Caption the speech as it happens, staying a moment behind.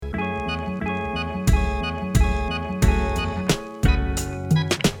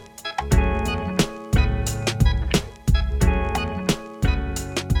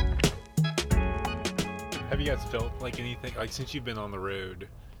felt like anything, like since you've been on the road,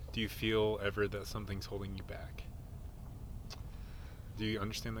 do you feel ever that something's holding you back? Do you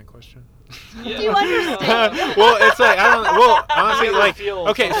understand that question? Yeah. Do you understand? Well, it's like, I don't, well, honestly, You ever like, feel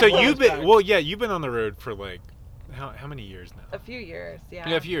okay, so something you've holds been, back? well, yeah, you've been on the road for like, how many years now? A few years, yeah.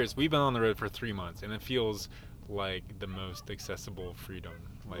 Yeah, a few years. We've been on the road for 3 months, and it feels like the most accessible freedom.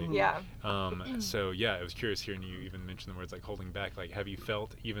 Like, Yeah. So yeah, I was curious hearing you even mention the words like holding back. Like, have you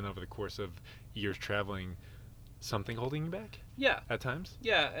felt even over the course of years traveling, something holding you back Yeah. at times?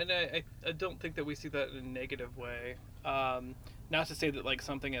 Yeah, and I don't think that we see that in a negative way. Not to say that like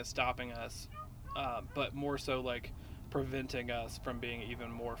something is stopping us, but more so like preventing us from being even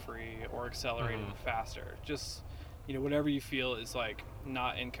more free or accelerating faster. Just, you know, whatever you feel is like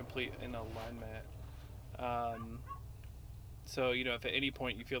not in alignment. So, you know, if at any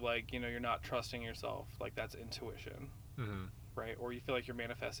point you feel like, you know, you're not trusting yourself, like that's intuition, right? Or you feel like you're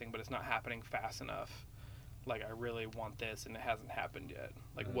manifesting, but it's not happening fast enough. Like, I really want this and it hasn't happened yet.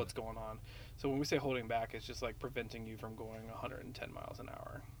 Like, what's going on? So when we say holding back, it's just like preventing you from going 110 miles an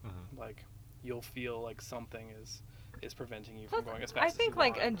hour. Like, you'll feel like something is preventing you from going as fast I as think you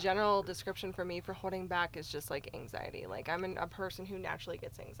like want. a general description for me for holding back is just like anxiety. Like I'm a person who naturally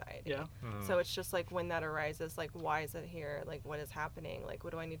gets anxiety. Yeah. So it's just like when that arises, like why is it here? Like what is happening? Like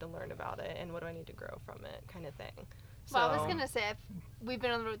what do I need to learn about it? And what do I need to grow from it? Kind of thing. Well, I was gonna say we've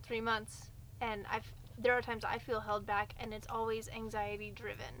been on the road 3 months, and there are times I feel held back, and it's always anxiety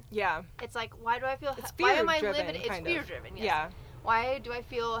driven. Yeah. It's like, why do I feel? It's why am I fear-driven, limited? It's kind of. fear driven. Yes. Yeah. Why do I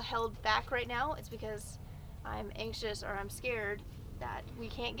feel held back right now? It's because I'm anxious or I'm scared that we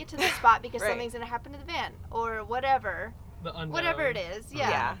can't get to the spot because Right. something's gonna happen to the van or whatever. The unknown. Whatever it is.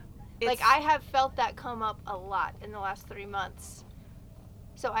 Yeah. Like It's- I have felt that come up a lot in the last 3 months.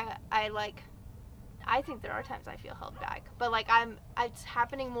 So I think there are times I feel held back, but like it's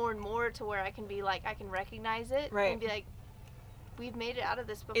happening more and more to where I can be like, I can recognize it Right. and be like, we've made it out of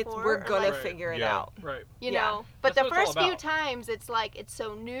this before. we're or, gonna like, figure it Yeah. out. Right. you Yeah. know. But That's the what it's all first few about. times, it's like it's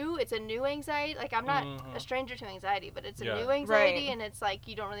so new. It's a new anxiety. Like I'm not a stranger to anxiety, but it's a Yeah. new anxiety, Right. and it's like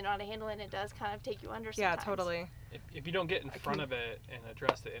you don't really know how to handle it. And it does kind of take you under. Yeah, Sometimes. totally. If you don't get in front of it and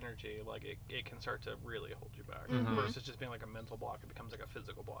address the energy, like it can start to really hold you back. Versus just being like a mental block, it becomes like a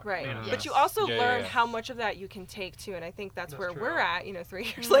physical block. Right. Manifests. But you also Yeah, learn yeah. how much of that you can take too, and I think that's where true. we're at, 3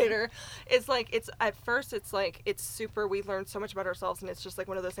 years later. It's like, it's at first it's like, it's super, we learned so much about ourselves, and it's just like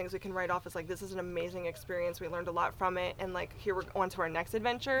one of those things we can write off as like, this is an amazing experience. We learned a lot from it, and like, here we're on to our next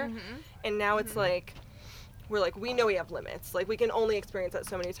adventure. And now it's like, we're like, we know we have limits. Like, we can only experience that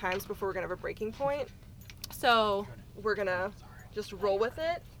so many times before we're gonna have a breaking point. So we're gonna just roll with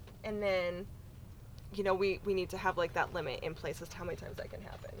it, and then, we need to have like that limit in place as to how many times that can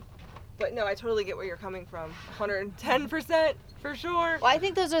happen. But no, I totally get where you're coming from. 110% for sure. Well, I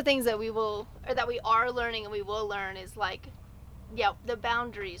think those are things that we are learning and we will learn is like, the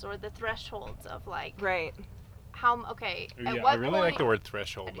boundaries or the thresholds of like Right. at Yeah, what I really point, like the word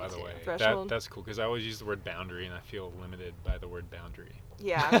threshold, I do by the too. way. Threshold. That's cool, because I always use the word boundary, and I feel limited by the word boundary.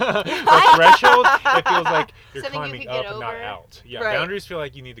 Yeah. Like threshold, it feels like you're Something you climbing could up get and not over. out. Yeah, Right. boundaries feel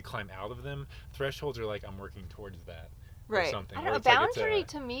like you need to climb out of them. Thresholds are like, I'm working towards that. Or Right. something. I where don't know. it's like it's Boundary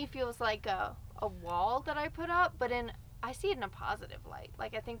to me feels like a wall that I put up, but I see it in a positive light.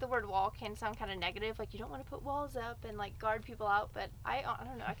 Like I think the word wall can sound kind of negative. Like you don't want to put walls up and like guard people out, but I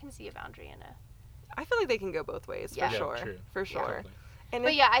don't know. I can see a boundary in it. I feel like they can go both ways, Yeah. for Yeah, sure. true. For sure. Totally. And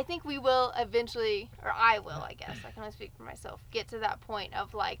But yeah, I think we will eventually, or I will, I guess. I can only speak for myself. Get to that point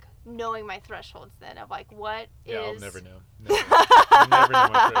of like knowing my thresholds. Then of like what is. Yeah, I'll never know. Never. I'll never know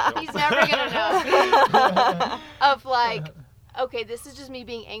my threshold. He's never gonna know. Of like, okay, this is just me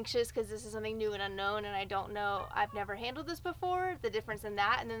being anxious because this is something new and unknown, and I don't know. I've never handled this before. The difference in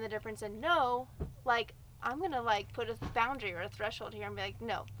that, and then the difference in no, like I'm gonna like put a boundary or a threshold here and be like,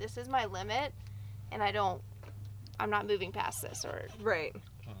 no, this is my limit, and I'm not moving past this, or Right.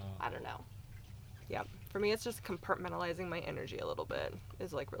 I don't know. Yeah. For me, it's just compartmentalizing my energy a little bit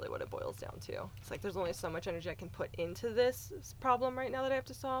is like really what it boils down to. It's like there's only so much energy I can put into this problem right now that I have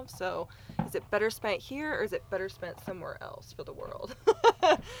to solve. So is it better spent here or is it better spent somewhere else for the world?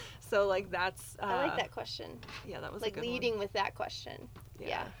 So like that's... I like that question. Yeah, that was Like a good leading with that question. one.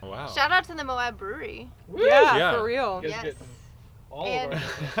 Yeah. Wow. Shout out to the Moab Brewery. Yeah, Yeah. for real. You guys Yes. getting all And- of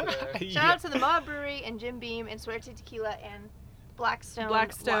our names today. Shout out to the Moab Brewery and Jim Beam and Suerte Tequila and Blackstone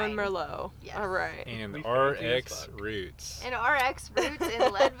Blackstone Wine. Merlot. Yes. All right. And We fancy as RX fuck. Roots. And RX Roots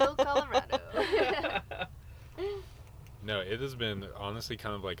in Leadville, Colorado. No, it has been honestly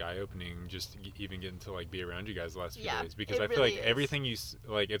kind of like eye-opening just even getting to like be around you guys the last few Yeah, days, because it I feel like really is. everything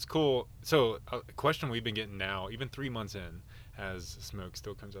like it's cool. So a question we've been getting now, even 3 months in, as smoke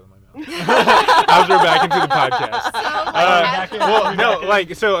still comes out of my mouth. As we're back into the podcast. Well, no,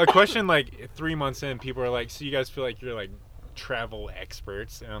 like, so a question like 3 months in, people are like, so you guys feel like you're like travel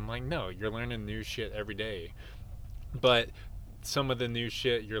experts? And I'm like, no, you're learning new shit every day. But some of the new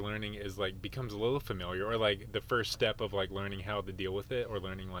shit you're learning is like becomes a little familiar, or like the first step of like learning how to deal with it, or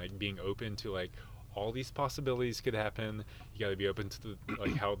learning like being open to like all these possibilities could happen. You got to be open to the,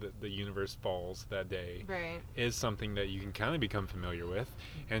 like how the universe falls that day. Right. Is something that you can kind of become familiar with.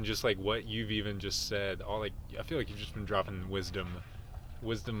 And just like what you've even just said, all like I feel like you've just been dropping wisdom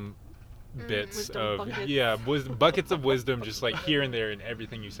bits Wisdom of buckets. buckets of wisdom just like here and there in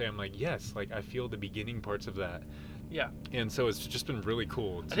everything you say. I'm like, yes, like I feel the beginning parts of that. Yeah. And so it's just been really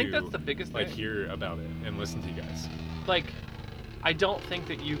cool to I think that's the biggest like thing. hear about it and listen to you guys. Like, I don't think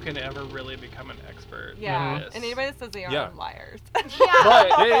that you can ever really become an expert. Yeah. in this. And anybody that says they are Yeah. liars. But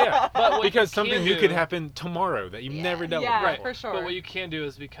Yeah. But what Because you something can new could do- happen tomorrow that you've Yeah. never dealt Yeah, with Right. before. for sure. But what you can do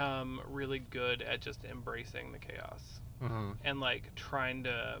is become really good at just embracing the chaos Mhm. and like trying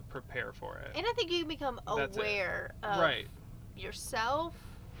to prepare for it. And I think you can become That's it. aware of Right. yourself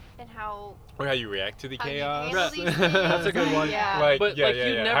and how Or how you react to the How you chaos. handle Right. these things. That's a good one. Yeah. Like, But, yeah, like, yeah,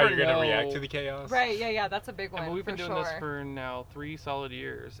 you yeah. How never you're gonna react know- to the chaos. Right, yeah, that's a big one. I mean, we've been for doing this sure. for now 3 solid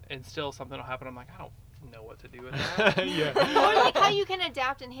years, and still something will happen. I'm like, I don't know what to do with that. Yeah. or like how you can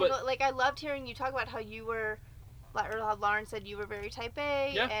adapt and handle But- it. Like I loved hearing you talk about how you were, or how Lauren said you were very type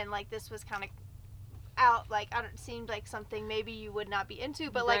A, Yeah. and like this was kind of out. Like I don't seemed like something maybe you would not be into,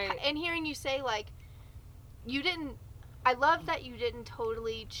 but like Right. and hearing you say like you didn't. I love that you didn't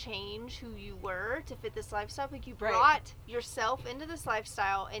totally change who you were to fit this lifestyle. Like you Right. brought yourself into this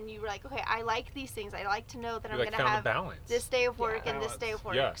lifestyle, and you were like, okay, I like these things. I like to know that You I'm like gonna found a have balance. this day of work Yeah. and this day of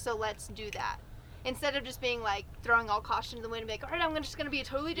work. Yeah. So let's do that. Instead of just being like throwing all caution to the wind and be like, all right, I'm just going to be a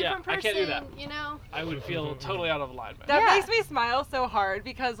totally Yeah, different I person, can't do that. you know? I would feel totally out of alignment. That Yeah. makes me smile so hard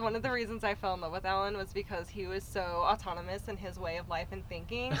because one of the reasons I fell in love with Alan was because he was so autonomous in his way of life and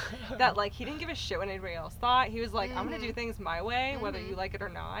thinking that like he didn't give a shit what anybody else thought. He was like, I'm gonna do things my way, whether you like it or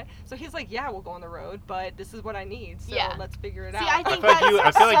not. So he's like, yeah, we'll go on the road, but this is what I need. So Yeah. let's figure it See, out. I I think feel like you. I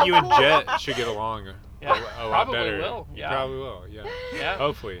that's feel like so you and cool. Jet should get along Yeah, a lot probably better. will, You yeah. probably will. Yeah. Yeah.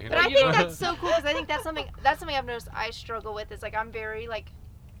 Hopefully. But I you think know- that's so cool because I think that's something I've noticed I struggle with is like I'm very like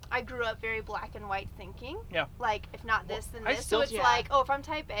I grew up very black and white thinking. Yeah. Like if not this then I this. still- So it's Yeah. like, oh, if I'm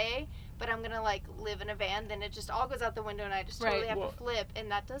type A, but I'm gonna like live in a van, then it just all goes out the window and I just totally Right. have Well, to flip,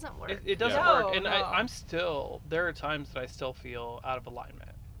 and that doesn't work. It doesn't Yeah. work, and No. I'm still. There are times that I still feel out of alignment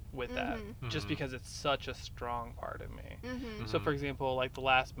with that, just Mhm. because it's such a strong part of me. Mm-hmm. So, for example, like the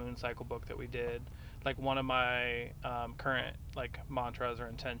last moon cycle book that we did, like one of my current like mantras or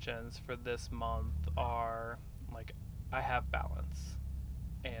intentions for this month are like, I have balance,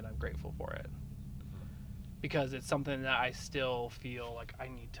 and I'm grateful for it, because it's something that I still feel like I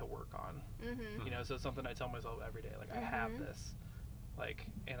need to work on. Mm-hmm. You know, so it's something I tell myself every day, like I have Mhm. this, like,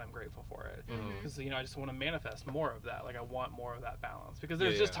 and I'm grateful for it. Mhm. Because you know, I just want to manifest more of that. Like, I want more of that balance, because Yeah,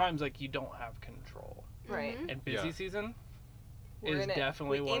 there's just yeah. times like you don't have control. Right. Mhm. And busy Yeah. season We're is in it.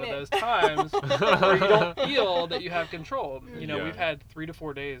 definitely We one in of it. those times where you don't feel that you have control. You know, Yeah. we've had 3 to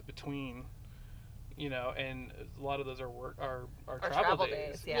 4 days between, you know, and a lot of those are Our travel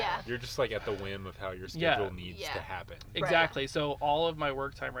days. yeah. Yeah. You're just like at the whim of how your Yeah. schedule needs Yeah. to happen. Exactly. So all of my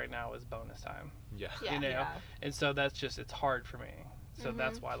work time right now is bonus time. Yeah. Yeah. You know, Yeah. and so that's just, it's hard for me. So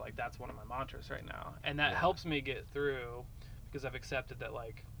that's Mhm. why, like, that's one of my mantras right now, and that Yeah. helps me get through, because I've accepted that,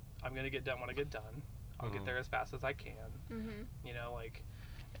 like, I'm gonna get done when I get done. I'll Mhm. get there as fast as I can. Mm-hmm. You know, like,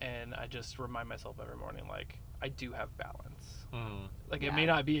 and I just remind myself every morning, like, I do have balance. Mhm. Like, it Yeah. may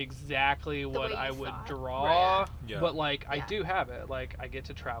not be exactly what way I you would thought. draw, Yeah. but like, I Yeah. do have it. Like, I get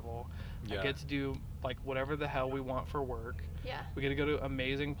to travel. Yeah. I get to do like whatever the hell we want for work. Yeah. We get to go to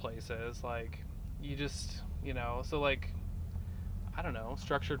amazing places. Like, you just, you know, so like, I don't know,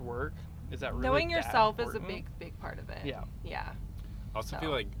 structured work, is that really Knowing that yourself is a important? big part of it. Yeah. Yeah. I also So.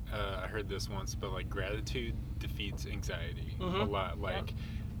 feel like I heard this once, but like gratitude defeats anxiety a Mhm. lot. Like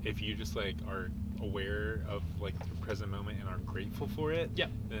if you just like are aware of like the present moment and are grateful for it,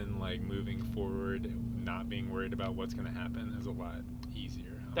 Yep. then like moving forward, not being worried about what's gonna happen is a lot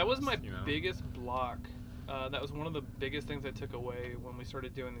easier. That was my almost, you know? biggest block. That was one of the biggest things I took away when we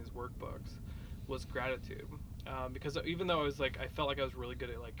started doing these workbooks, was gratitude. Because even though I felt like I was really good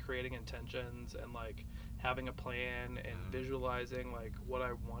at like creating intentions and like having a plan and visualizing like what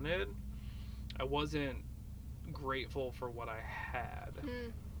I wanted, I wasn't grateful for what I had,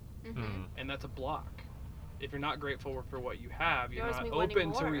 Mm-hmm. Mhm. and that's a block. If you're not grateful for what you have, you're always not be wanting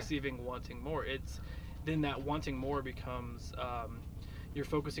open to more. receiving wanting more. Then that wanting more becomes you're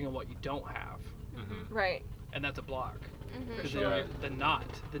focusing on what you don't have. Mhm. Right. and that's a block. Because sure. the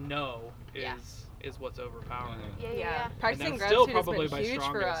no Yeah. is what's overpowering. Yeah. Practicing And that's still gratitude has probably been my huge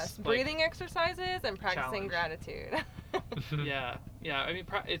for strongest, us. like, Breathing exercises and practicing challenge. gratitude. Yeah. I mean,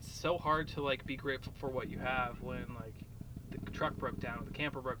 it's so hard to like be grateful for what you have when like the truck broke down, or the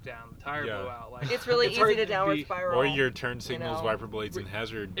camper broke down, the tire blew out. Like It's really hard easy to downward be- spiral. Or your turn signals, know. wiper blades, and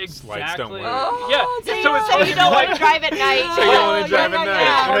hazard lights don't Exactly. work. Oh, Yeah. damn. So it's So hard you to don't be want to like, drive at night. So you don't want to drive at it's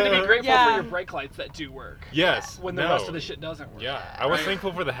night. hard to be grateful Yeah. for your brake lights that do work. Yes. When the rest of the shit doesn't work. Yeah, I was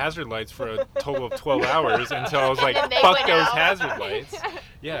thankful for the hazard lights for a total of 12 hours until I was like, And then they fuck went those out. hazard lights.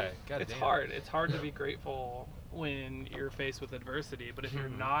 Yeah, god It's damn. hard. It's hard to be grateful when you're faced with adversity, but if you're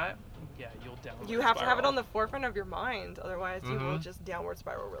not, you'll downward You have to have it spiral. on the forefront of your mind, otherwise you will Mhm. just downward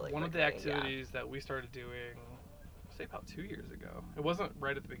spiral really One of the quickly, activities that we started doing, say about 2 years ago. It wasn't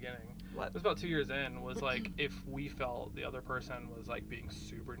right at the beginning. What? It was about 2 years in. Was like if we felt the other person was like being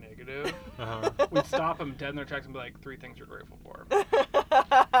super negative, Uh-huh. we'd stop them dead in their tracks and be like, 3 things you're grateful for.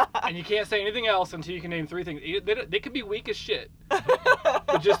 And you can't say anything else until you can name 3 things. They could be weak as shit,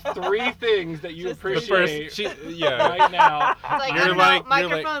 but just 3 things that you Just The appreciate first, yeah. right now. It's like, You're I don't like- know, you're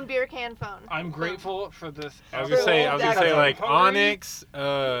like- microphone, beer can, phone. I'm grateful for this. I was gonna say Exactly. like Hungry. Onyx,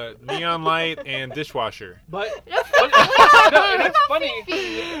 neon light, and dishwasher. But No, and it's funny.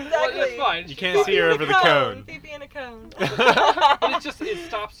 Fifi. Well, it's fine. You can't see her over the cone. Pee-pee in a cone. But it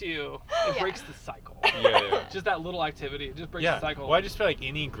stops you. It Yeah. breaks the cycle. Yeah. Just that little activity. It just breaks Yeah. the cycle. Well, I just feel like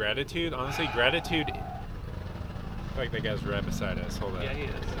any gratitude, honestly, gratitude. I feel like that guy's right beside us. Hold on. Yeah, he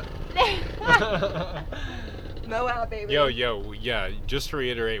is. Moab, baby. Yo, yeah, just to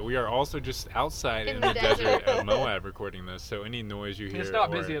reiterate, we are also just outside in the desert of Moab recording this, so any noise you hear. It's not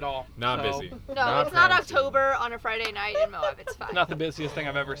or- busy at all. Not So, busy. No, it's not promising. October on a Friday night in Moab. It's fine. Not the busiest thing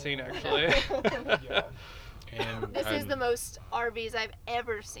I've ever seen, actually. And This is the most RVs I've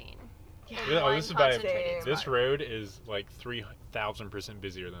ever seen. in Yeah, one this is by- concentrated This spot. road is like 3,000%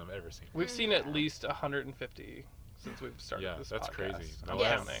 busier than I've ever seen. We've seen at least 150 since we've started Yeah, this that's podcast. crazy. I'm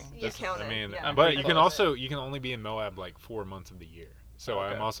Yes. counting. Yes. Counting, I mean, yeah. but pretty you can close. you can only be in Moab like 4 months of the year. So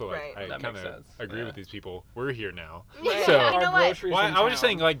Okay. I'm also like, Right. I That kind makes of sense. agree Yeah. with these people. We're here now. Yeah, So- you Our know what? groceries Well, in I was just town.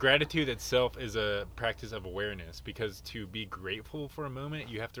 saying, like, gratitude itself is a practice of awareness because to be grateful for a moment,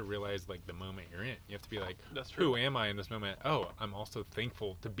 you have to realize, like, the moment you're in. You have to be like, That's true. who am I in this moment? Oh, I'm also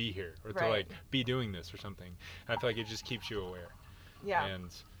thankful to be here or to, Right. like, be doing this or something. And I feel like it just keeps you aware. Yeah,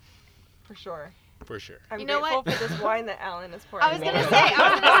 And for sure. for sure. I'm You know grateful what? for this wine that Alan is pouring. I was me. gonna say.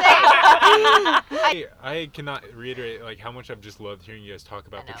 I cannot reiterate, like, how much I've just loved hearing you guys talk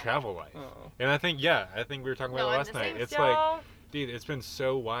about the know. travel life. Oh. And I think we were talking No, about it I'm last the night. same. It's like, Y'all. dude, it's been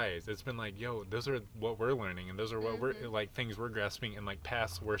so wise. It's been like, yo, those are what we're learning, and those are what we're Mm-hmm. like things we're grasping, and like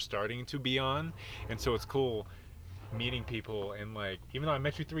paths we're starting to be on. And so it's cool meeting people, and like, even though I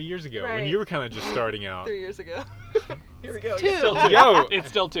met you 3 years ago when Right. you were kind of just starting out. 3 years ago. Here we go. Two. Still two. Yo. It's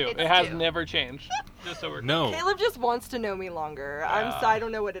still 2. It's It has 2. never changed. Just so we're No. Caleb just wants to know me longer. I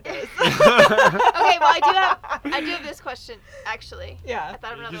don't know what it is. Okay, well I do have this question actually. I Yeah.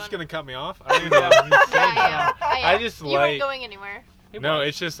 thought of You're another just one. gonna cut me off? I don't even know. I'm just saying Yeah, I am. I just you like- weren't going anywhere. It No, might.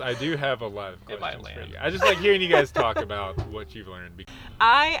 it's just I do have a lot of It might questions for land. you. I just like hearing you guys talk about what you've learned.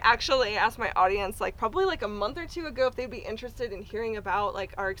 I actually asked my audience like probably like a month or 2 ago if they'd be interested in hearing about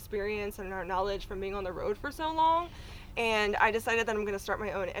like our experience and our knowledge from being on the road for so long. And I decided that I'm going to start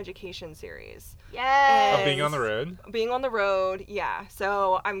my own education series. Yes. Of being on the road. Being on the road, yeah.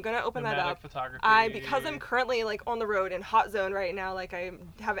 So I'm going to open that Nomadic up. photography. Because I'm currently like on the road in hot zone right now, like I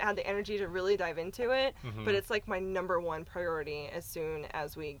haven't had the energy to really dive into it, Mhm. but it's like my number one priority as soon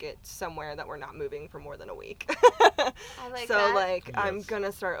as we get somewhere that we're not moving for more than a week. I like so that. like I'm Yes.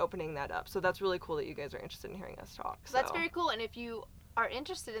 gonna start opening that up. So that's really cool that you guys are interested in hearing us talk. So that's very cool. And if you are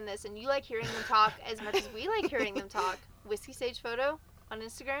interested in this and you like hearing them talk as much as we like hearing them talk, Whiskey Sage Photo on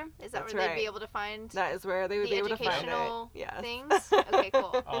Instagram, is that That's where they'd right. be able to find That is where they would the be able to find it. educational Yes. things? Okay,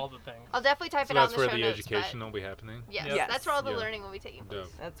 cool. all the things. I'll definitely type So it on that's the where show the notes. education But will be happening. yes, Yep. that's where all the Yeah. learning will be taking place.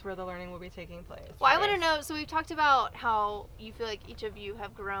 Dope. That's where the learning will be taking place. Well, I want to know. So we've talked about how you feel like each of you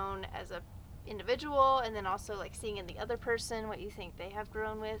have grown as a individual, and then also like seeing in the other person what you think they have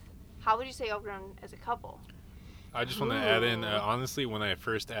grown with. How would you say y'all grown as a couple? I just want to add in, Ooh. honestly, when I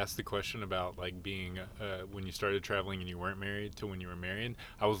first asked the question about like being when you started traveling and you weren't married to when you were married,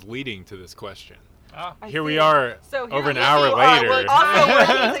 I was leading to this question. Ah, I Here we see. are, So here over an we hour are, later. we're also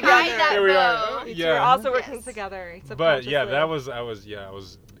working Ride together. that Here we are. boat. We're Yeah. also working Yes. together. But yeah, that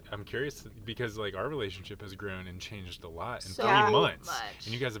subconsciously. I'm curious because like our relationship has grown and changed a lot in So 3 months, much.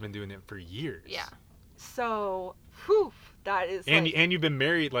 and you guys have been doing it for years. Yeah. So, whew, that is. And like, and you've been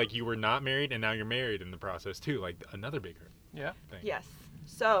married, like you were not married, and now you're married in the process too. Like another big yeah. thing. Yes.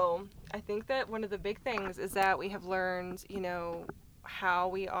 So, I think that one of the big things is that we have learned, how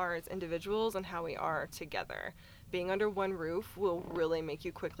we are as individuals and how we are together. Being under one roof will really make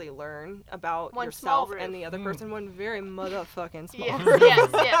you quickly learn about yourself and the other person. One very motherfucking small roof.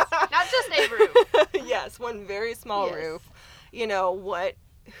 Yes. Not just a roof. Yes, one very small roof.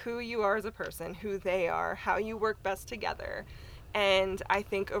 Who you are as a person, who they are, how you work best together. And I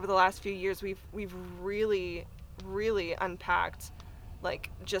think over the last few years, we've really, really unpacked,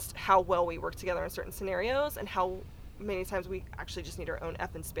 just how well we work together in certain scenarios and how many times we actually just need our own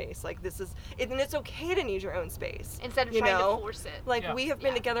effing space. And it's okay to need your own space. Instead of trying to force it. We have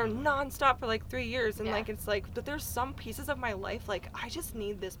been together nonstop for 3 years, and but there's some pieces of my life, I just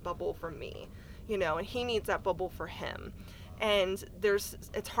need this bubble for me, and he needs that bubble for him. And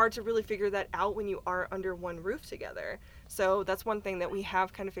it's hard to really figure that out when you are under one roof together. So that's one thing that we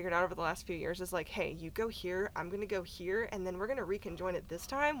have kind of figured out over the last few years is hey, you go here, I'm going to go here, and then we're going to reconjoin it this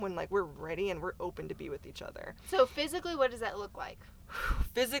time when we're ready and we're open to be with each other. So physically, what does that look like?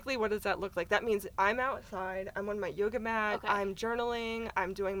 Physically, what does that look like? That means I'm outside, I'm on my yoga mat, I'm journaling,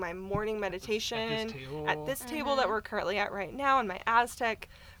 I'm doing my morning meditation at this table that we're currently at right now on my Aztec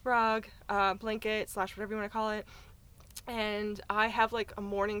rug, blanket / whatever you want to call it. And I have a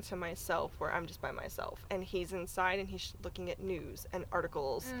morning to myself where I'm just by myself, and he's inside and he's looking at news and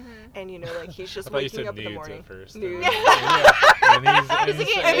articles, and he's just waking up in the morning. First, news. He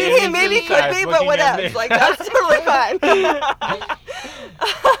maybe could be, but whatever. That's totally fine. He's like,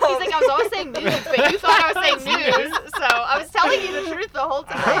 I was always saying news, but you thought I was saying news, so I was telling you the truth the whole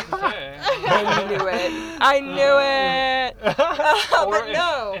time. I knew it. But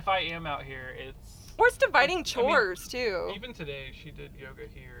no. If I am out here, or it's dividing chores, too. Even today, she did yoga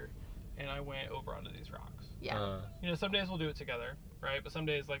here, and I went over onto these rocks. Yeah. Some days we'll do it together, right? But some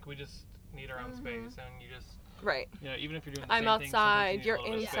days, we just need our own space, and you just... Right. Even if you're doing the I'm same outside, thing, you're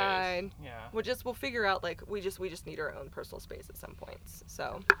inside. Yeah. We'll figure out, we just need our own personal space at some points.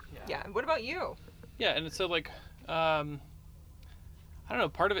 So, yeah. What about you? Yeah, and so, I don't know,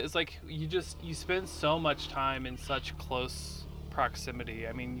 part of it is, you spend so much time in such close proximity.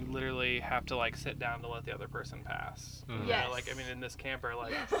 I mean, you literally have to sit down to let the other person pass. Yes. In this camper,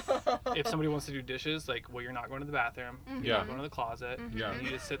 if somebody wants to do dishes, you're not going to the bathroom, you're not going to the closet, you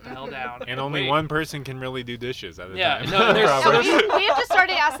just sit the hell down. And only one person can really do dishes at a time. No, we have to start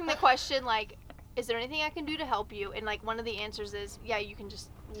asking the question is there anything I can do to help you? And one of the answers is, you can just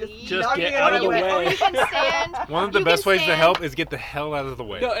leave. Just get out of the way. Or you can stand. One of the best ways to help is get the hell out of the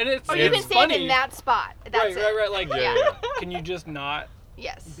way. No, and it's or you can stand funny. in that spot. That's Right. Can you just not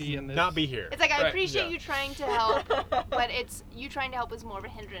be in this? Not be here. It's I appreciate you trying to help, but it's you trying to help is more of a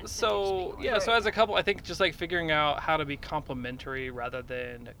hindrance. So, so as a couple, I think just figuring out how to be complementary rather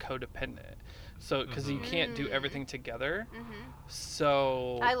than codependent. So, because you can't do everything together.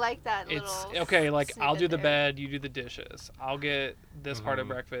 So I like that. It's okay. I'll do the bed, you do the dishes. I'll get this part of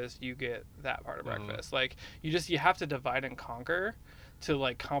breakfast, you get that part of breakfast. You have to divide and conquer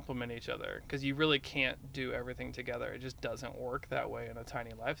to complement each other, because you really can't do everything together. It just doesn't work that way in a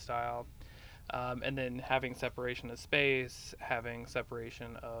tiny lifestyle. And then having separation of space, having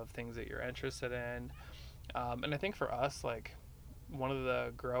separation of things that you're interested in. And I think for us, one of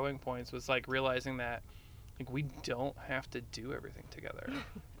the growing points was realizing that we don't have to do everything together.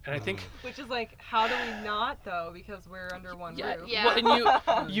 And I think which is how do we not though, because we're under one roof. Yeah. Well,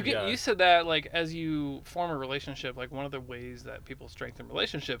 and you get used to that as you form a relationship. One of the ways that people strengthen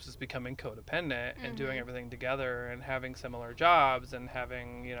relationships is becoming codependent and doing everything together and having similar jobs and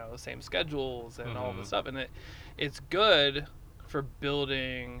having same schedules and all this stuff. And it's good for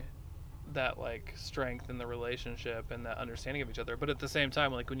building that strength in the relationship and that understanding of each other, but at the same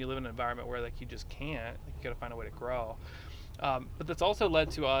time when you live in an environment where you just can't, you gotta find a way to grow. But that's also led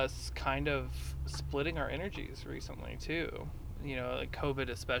to us kind of splitting our energies recently too. COVID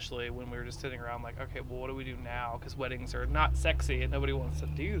especially, when we were just sitting around okay, well, what do we do now? Because weddings are not sexy and nobody wants to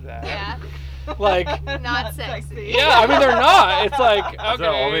do that. Yeah. Not sexy. Yeah, I mean they're not. It's okay.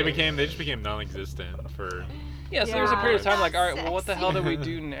 So all they just became non-existent for. Yeah, so there was a period of time all right, well, what the hell do we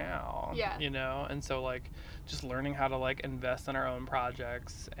do now? Yeah. And so just learning how to invest in our own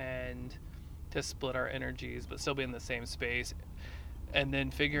projects and to split our energies but still be in the same space, and then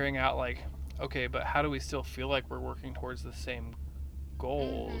figuring out okay, but how do we still feel like we're working towards the same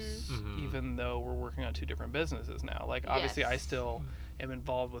goals even though we're working on two different businesses now? Obviously I still am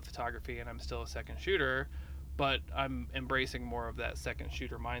involved with photography and I'm still a second shooter, but I'm embracing more of that second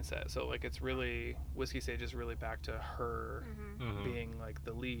shooter mindset. So it's really, Whiskey Sage is really back to her being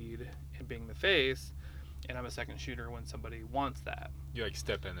the lead and being the face, and I'm a second shooter when somebody wants that. You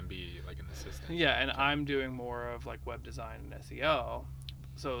step in and be an assistant. Yeah, and I'm doing more of web design and SEO.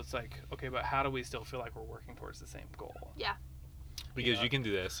 So it's like, okay, but how do we still feel like we're working towards the same goal? Yeah. Because you can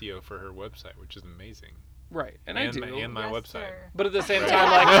do the SEO for her website, which is amazing. Right, and I do. And my website. Sir. But at the same Right. time,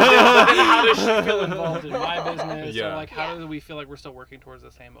 like, then how does she feel involved in my business? Yeah. Or like, how Yeah. do we feel like we're still working towards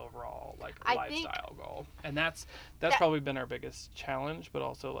the same overall like I think lifestyle goal? And that's that- probably been our biggest challenge, but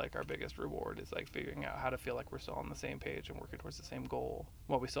also like our biggest reward is like figuring out how to feel like we're still on the same page and working towards the same goal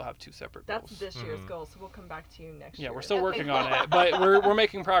while we still have two separate That's goals. this year's goal, so we'll come back to you next year. Yeah, we're still Okay. working on it, but we're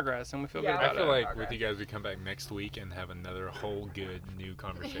making progress and we feel Yeah. good I about feel it. like Progress. with you guys, we come back next week and have another whole good new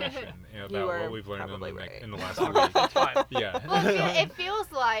conversation You about are what we've learned probably right. in the last week. That's fine. Yeah. Well, it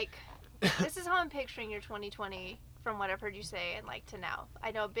feels like this is how I'm picturing your 2020 from what I've heard you say and like to now. I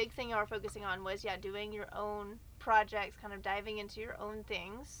know a big thing you were focusing on was doing your own projects, kind of diving into your own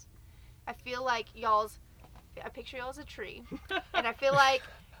things. I feel like I picture y'all as a tree, and I feel like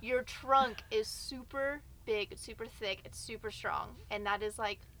your trunk is super big, it's super thick, it's super strong, and that is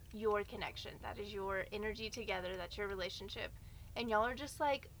like your connection. That is your energy together. That's your relationship, and y'all are just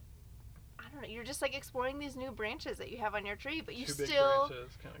like, I don't know. You're just like exploring these new branches that you have on your tree, but you Two big still.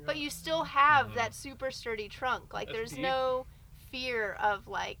 branches kinda But going. you still have Mhm. that super sturdy trunk. Like That's there's deep. no fear of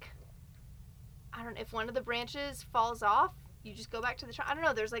like, I don't know, if one of the branches falls off, you just go back to the trunk. I don't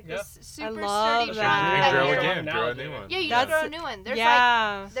know. There's like this super love sturdy that. trunk. And that grow you're- again. Grow a new one. Yeah, you That's- just grow a new one. There's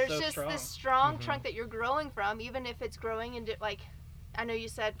yeah. there's So just strong. this strong Mhm. trunk that you're growing from, even if it's growing into like. I know you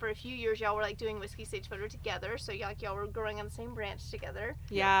said for a few years y'all were like doing Whiskey Stage Photo together, so y'all were growing on the same branch together.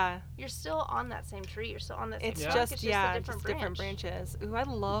 Yeah. You're still on that same tree. You're still on that same It's trunk. just it's yeah, a just different different branch. branches. Ooh, I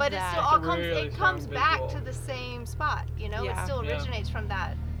love But it that. still all It's a comes. really It comes strong back visual. to the same spot. You know, it Yeah. still Yeah. originates from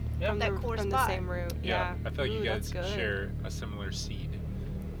that. Yeah. that core from spot. the same root. Yeah. I feel like Ooh, you guys that's good. share a similar seed.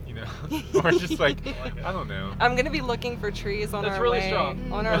 You know? Or just like, I like it. I don't know. I'm gonna be looking for trees on That's our really way.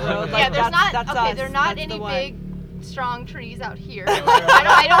 strong. On our road. Yeah, Like, there's not. that's Okay, us. there are not That's the any one. big, strong trees out here.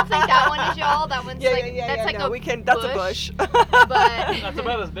 I don't think that one is y'all. That one's Yeah, like yeah, yeah, that's yeah, like no, a we can. That's a bush. But That's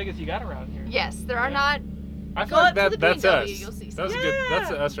about as big as you got around here. yes, there are Yeah. not. I Go feel like up to the that's us. BMW, you'll see That's some. good.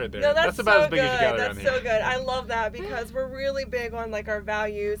 That's us right there. No, that's about so as big good. as you got That's around so here. good. I love that because we're really big on like our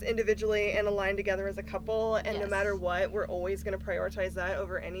values individually and aligned together as a couple. And no Yes. matter what, we're always gonna prioritize that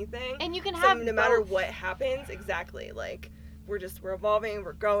over anything. And you can So have no matter both. what happens, exactly. Like we're evolving,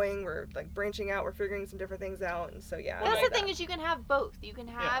 we're going, we're like branching out, we're figuring some different things out, and so yeah. I That's like the thing that. is you can have both. You can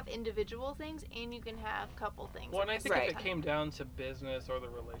have individual things and you can have couple things. Well, at and I the think same if it time. came down to business or the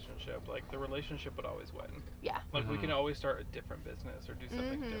relationship, like the relationship would always win. Yeah. Like we Mhm. can always start a different business or do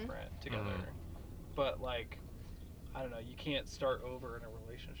something Mhm. different together. Mhm. But like, I don't know, you can't start over in a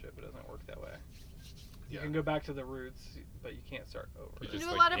relationship. It doesn't work that way. You Yeah. can go back to the roots, but you can't start over. You It can just, do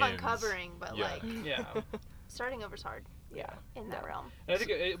a like, lot of ends. uncovering, but Yeah. like Yeah. starting over's hard Yeah. in that No. realm. And I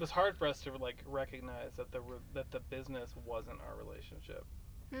think it was hard for us to like recognize that the business wasn't our relationship,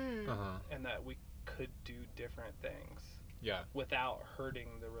 Hmm. Uh-huh. and that we could do different things Yeah. without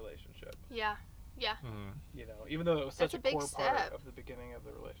hurting the relationship. Yeah. Yeah. Mhm. You know, even though it was That's such a big core part step. of the beginning of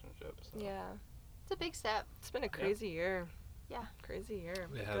the relationship. So. Yeah. It's a big step. It's been a crazy year. Yeah. Crazy year.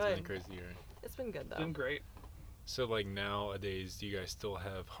 It has Good. been a crazy year. It's been good though. It's been great. So like nowadays, do you guys still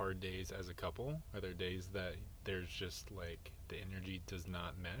have hard days as a couple? Are there days that there's just like the energy does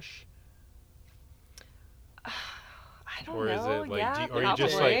not mesh? I don't Or is know. it like, yeah, are you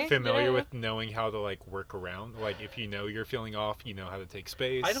just probably. like familiar Yeah. with knowing how to like work around? Like if you know you're feeling off, you know how to take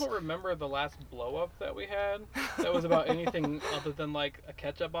space. I don't remember the last blow up that we had. That was about anything other than like a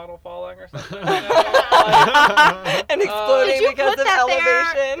ketchup bottle falling or something. You know? and exploding Did you because put of that there?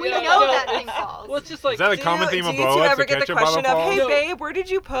 elevation. We Yeah, know no, that it's- thing falls. Well, it's just like Is that a common theme of do you blow ups? ever get the ketchup question bottle of, "Hey falls? No. babe, where did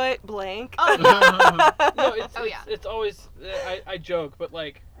you put blank?" Oh, no. no, it's, Oh, it's, yeah. it's always I joke, but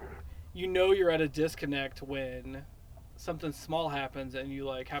like, you know, you're at a disconnect when something small happens and you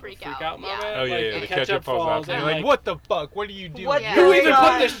like have Freak a freak out, out yeah. moment. Oh yeah, like, yeah, the the ketchup falls off, and and you're like, "What the fuck? What are you doing?" What Yeah. Who going even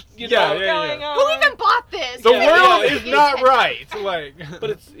on? put this? You Yeah, know, What's yeah, going yeah. on? Who even bought this? The Yeah, world yeah. is not right. Like, But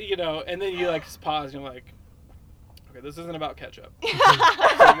it's and then you like just pause and you're like, okay, this isn't about ketchup. So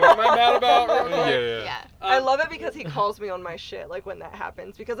yeah. what am I mad about? Real quick? yeah. I love it because he calls me on my shit, like when that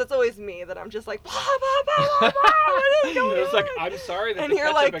happens, because it's always me that I'm just like, blah, blah, blah, blah, blah, what is going It's like, on? I'm sorry that And the you're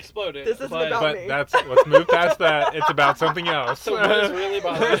ketchup like, exploded. this isn't but about But me. let's move past that. It's about something else. So what is really We're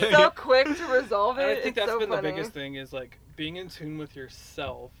bothering you? so quick to resolve it. And I think it's that's so been funny. the biggest thing is like being in tune with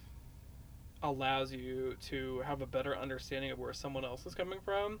yourself allows you to have a better understanding of where someone else is coming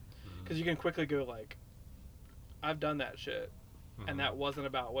from, because you can quickly go like, I've done that shit, and that wasn't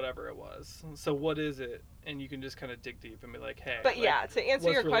about whatever it was. So what is it and you can just kind of dig deep and be like, hey. But like, yeah, to answer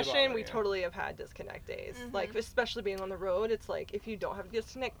what's your really question, bothering we you? totally have had disconnect days. Like, especially being on the road, it's like, if you don't have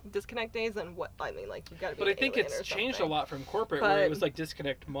disconnect days, then what, I mean, like, you gotta be But I think alien it's or changed a something. lot from corporate, where it But- was like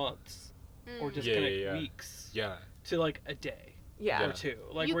disconnect months or disconnect weeks Yeah. to like a day Yeah. or two.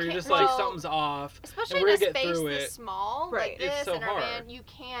 Like You where you're can't- just like, well, something's off. Especially and in we're a gonna get space through this it. small, Right. like this, It's so in our van, hard. you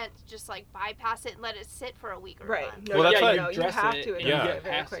can't just like bypass it and let it sit for a week or a Right. month. No, Well, that's yeah, what- no, you address have it to and you address get it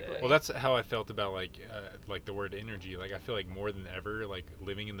very past it. quickly. Well, that's how I felt about like the word energy. Like I feel like more than ever, like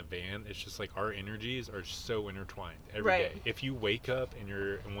living in the van, it's just like our energies are so intertwined every day. Right. If you wake up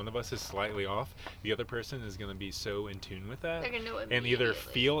and one of us is slightly off, the other person is gonna be so in tune with that, They're gonna know and either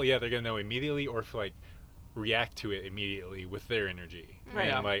immediately. they're gonna know immediately, or like react to it immediately with their energy. Right.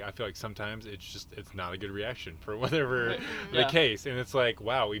 And like I feel like sometimes it's not a good reaction for whatever the Yeah. case, and it's like,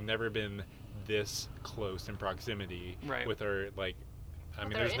 wow, we've never been this close in proximity Right. with our like. I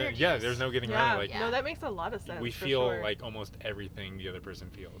mean, our there's no, energies. there's no getting Yeah. around it. Like Yeah. No, that makes a lot of sense. we for feel sure. like almost everything the other person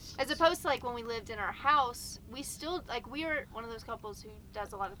feels. As opposed to like when we lived in our house, we still like we were one of those couples who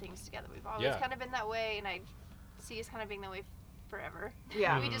does a lot of things together. We've always Yeah. kind of been that way, and I see us kind of being that way forever.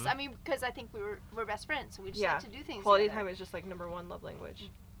 Yeah. We just, I mean, because I think we're best friends, so we just Yeah. like to do things. Quality together. time is just like number one love language.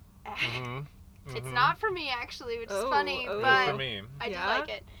 It's not for me actually, which is Oh, funny, oh. but for me. I do Yeah? like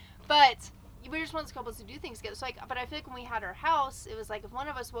it. But we're just one of those couples who do things together. So like, but I feel like when we had our house, it was like if one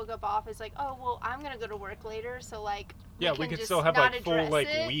of us woke up off, it's like, oh well, I'm gonna go to work later, so like. Yeah, we can could just still have not like full address like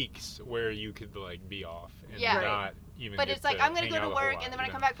it. weeks where you could like be off and Yeah. Right. not even. But get it's like to I'm gonna hang go to out a whole work, lot, and then when I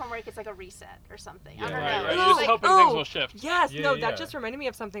you come know? back from work, it's like a reset or something. Yeah. I don't Right, know. right. It's You just like, hoping oh, things will shift. Yes, Yeah, no, yeah. that just reminded me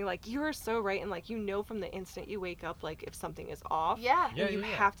of something. Like, you are so right, and like, you know from the instant you wake up, like, if something is off. yeah. Yeah, And you yeah.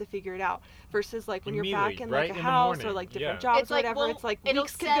 have to figure it out. Versus like when you're back Immediately, in right like a in the house or morning. like different Yeah. jobs It's or like, whatever, well, it's like it'll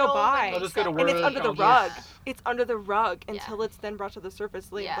weeks could settle go when by. you I'll just go to settle. work. And it's under the I'll rug. just- It's under the rug Yeah. until it's then brought to the surface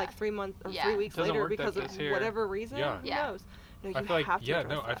Yeah. like 3 months or Yeah. 3 weeks Doesn't later work that because of fast here. whatever reason. Yeah. Who Yeah. knows? No, you I feel like have to I address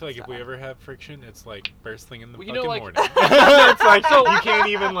feel like that if we stuff. ever have friction, it's like first thing in the Well, you fucking know, like- morning. It's like you can't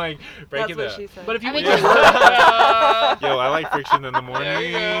even like break That's it what up. she said. But if you I went mean, to work, Yo, I like friction in the morning. There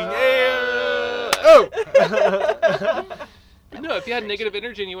you go. Yeah. Oh. no, if you had negative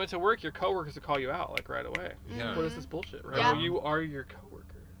energy and you went to work, your coworkers would call you out like right away. Yeah. What is this bullshit? Right? Yeah. Well, you are your coworker,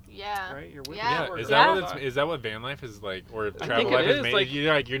 Yeah. right? You're with Yeah. your Yeah, coworker. is that Yeah. what is that what van life is like, or think travel it life is is, made? like-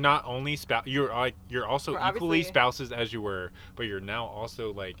 You're not only you're also We're equally obviously- spouses as you were, but you're now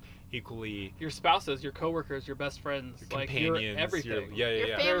also like equally Your spouses, your coworkers, your best friends, your like companions. your everything. Yeah, Your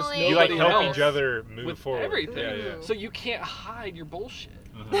yeah. There's family. You like nobody help else each other move with forward. everything. Yeah, yeah. So you can't hide your bullshit.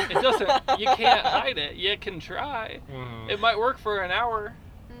 Mhm. It doesn't. You can't hide it. You can try. Mhm. It might work for an hour.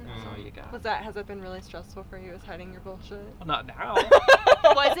 Mhm. That's all you got. Has that been really stressful for you? Is hiding your bullshit? Well, not now.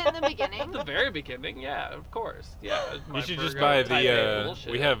 Was it in the At beginning? the very beginning, yeah, of course. Yeah. my You should just Virgo buy type A the.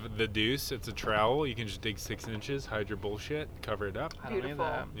 bullshit. We have the Deuce. It's a trowel. You can just dig 6 inches, hide your bullshit, cover it up. I don't need Beautiful.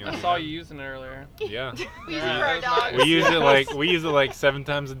 that. You I know saw that? you using it earlier. Yeah. We use Yeah, it for our that was nice. dogs. We use it like 7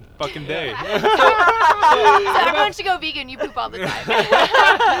 times a fucking day. So everyone should go vegan. You poop all the time.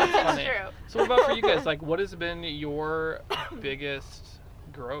 It's Funny. true. So what about for you guys? Like, what has been your biggest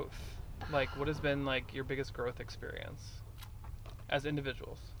growth? Like, what has been like your biggest growth experience as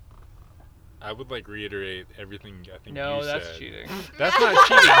individuals? I would like reiterate everything I think No, you that's said. cheating. That's not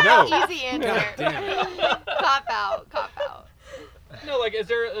cheating. No. Easy answer. God damn it. Cop out. Cop out. No, like, is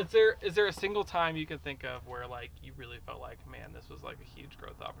there a single time you can think of where like you really felt like, man, this was like a huge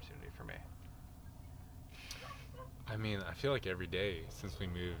growth opportunity for me? I mean, I feel like every day since we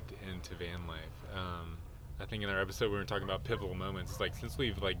moved into van life. I think in our episode we were talking about pivotal moments. Like since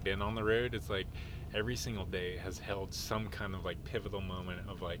we've like been on the road, it's like every single day has held some kind of like pivotal moment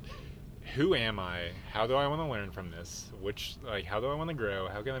of like, who am I? How do I want to learn from this? How do I want to grow?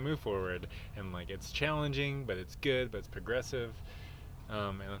 How can I move forward? And like it's challenging, but it's good, but it's progressive.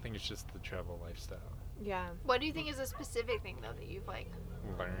 And I think it's just the travel lifestyle. Yeah. What do you think is a specific thing though that you've like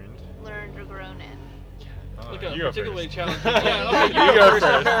learned or grown in? Like You a go particularly first. challenging. Yeah, okay, You you go go first.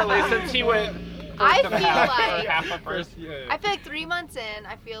 first. Apparently, since he went. I first and a feel half, like- or half of first. I feel like 3 months in,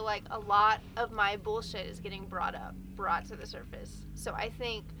 I feel like a lot of my bullshit is getting brought to the surface. So I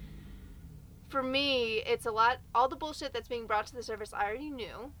think for me, it's a lot, all the bullshit that's being brought to the surface, I already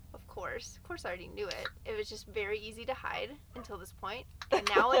knew, of course. Of course I already knew it. It was just very easy to hide until this point. And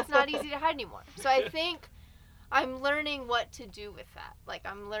now it's not easy to hide anymore. So I think I'm learning what to do with that. Like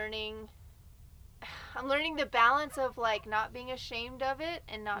I'm learning the balance of like not being ashamed of it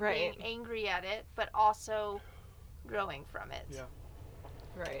and not Right. being angry at it, but also growing from it. Yeah.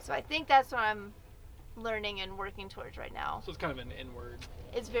 Right. So I think that's what I'm learning and working towards right now. So it's kind of an inward.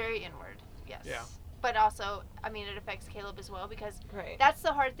 It's very inward, yes. Yeah. But also, I mean, it affects Caleb as well because Right. that's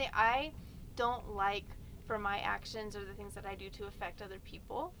the hard thing. I don't like for my actions or the things that I do to affect other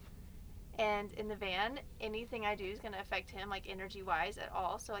people. And in the van, anything I do is going to affect him, like energy-wise at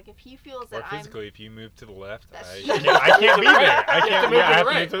all. So like if he feels that or physically, if you move to the left, I can't be there. I can't move to the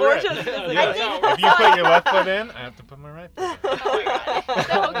right. If you put your left foot in, I have to put my right foot in.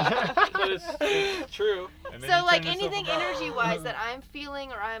 Oh my God. But it's true. So like anything energy-wise that I'm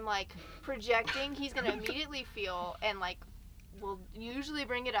feeling or I'm like projecting, he's going to immediately feel and like will usually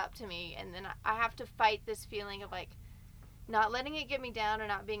bring it up to me. And then I have to fight this feeling of like not letting it get me down or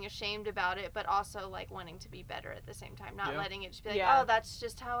not being ashamed about it, but also like wanting to be better at the same time. Not letting it just be like, oh, that's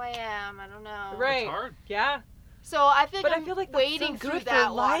just how I am. I don't know. Right. It's hard. Yeah. So I feel like I feel like wading that's so through good that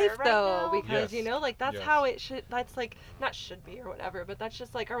for life water though, right now. because you know, like that's Yes. how it should. That's like not should be or whatever, but that's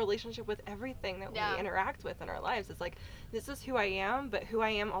just like our relationship with everything that we interact with in our lives. It's like this is who I am, but who I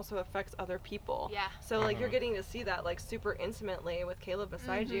am also affects other people. Yeah. So like you're getting to see that like super intimately with Caleb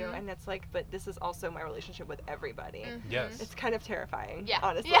beside you, and it's like, but this is also my relationship with everybody. Yes. It's kind of terrifying. Yeah.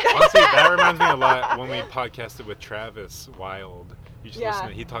 Honestly. Yeah. Honestly, that reminds me a lot when we podcasted with Travis Wild. You should listen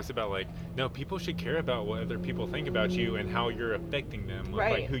to it. He talks about like, no, people should care about what other people think about you and how you're affecting them with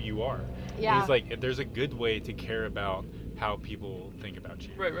like who you are. Yeah. He's like, there's a good way to care about how people think about you.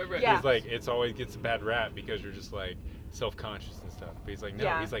 Right. Yeah. He's like, it's always gets a bad rap because you're just like self-conscious and stuff. But he's like, no,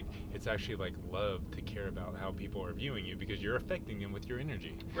 he's like, it's actually like love to care about how people are viewing you because you're affecting them with your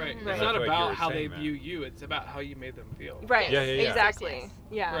energy. Right. Mhm. It's I not feel like you about were how they saying that. view you. It's about how you made them feel. Right. Yeah, yeah, yeah. Exactly. Yes.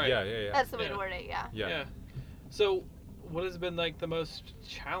 Yeah. Right. Yeah. That's the way to word it, yeah. Yeah. So, what has been like the most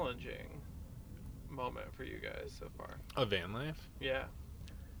challenging moment for you guys so far? A van life? Yeah.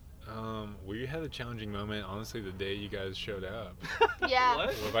 We had a challenging moment, honestly, the day you guys showed up. Yeah.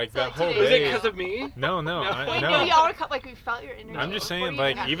 What? Well, like So, that like, whole today- Was it day. because of me? No. We knew No. y'all were like we felt your energy. I'm just before saying, you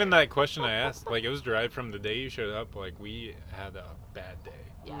like, got even here. that question I asked, like, it was derived from the day you showed up. Like, we had a bad day.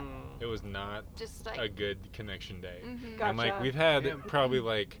 Yeah. Mm. It was not Just like a good connection day. mhm. And, like, Gotcha. we've had Damn. probably,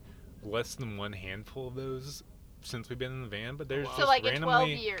 like, less than one handful of those since we've been in the van. But there's Wow. just So like in randomly... 12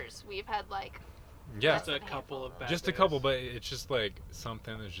 years we've had like Yeah. Just a couple of bad Just a days. couple, but it's just, like,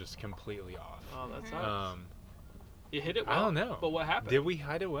 something is just completely off. Oh, that Mhm. sucks. You hit it well. I don't know. But what happened? Did we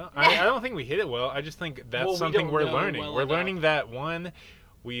hide it well? I don't think we hit it well. I just think that's Well, we something don't we're know learning. well We're enough. learning that, one,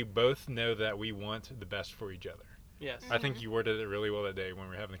 we both know that we want the best for each other. Yes. I think you worded it really well that day when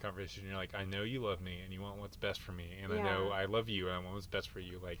we were having the conversation. You're like, I know you love me and you want what's best for me. And I know I love you and I want what's best for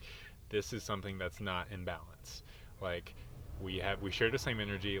you. Like, this is something that's not in balance. Like, we share the same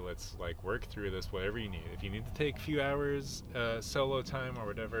energy. Let's, like, work through this, whatever you need. If you need to take a few hours solo time or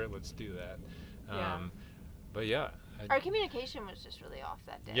whatever, let's do that. But yeah. our communication was just really off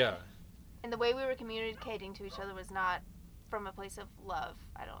that day. Yeah. And the way we were communicating to each other was not from a place of love.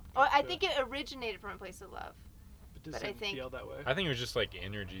 I think it originated from a place of love. But but I think- feel that way. I think it was just like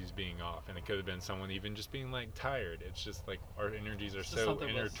energies being off, and it could have been someone even just being like tired. It's just like our energies are Just so something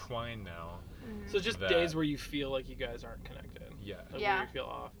was- intertwined now. So just that- days where you feel like you guys aren't connected. Yeah, Like Yeah. where you feel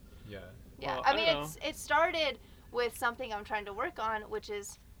off. yeah, Yeah, Well, I I mean, don't it started with something I'm trying to work on, which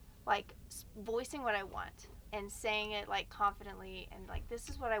is like voicing what I want and saying it like confidently and like, this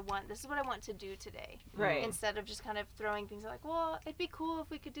is what I want. This is what I want to do today. Right. Instead of just kind of throwing things like, well, it'd be cool if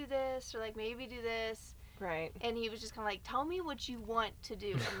we could do this or like maybe do this. Right. And he was just kind of like, tell me what you want to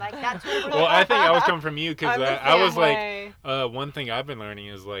do. And like, that's what we're Well, I think I was coming from you because I'm the I was same like, way. one thing I've been learning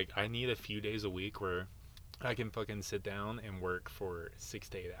is like I need a few days a week where I can fucking sit down and work for 6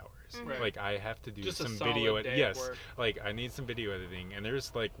 to 8 hours. Right. Like I have to do Just a some solid video. day of Yes, work. like I need some video editing, and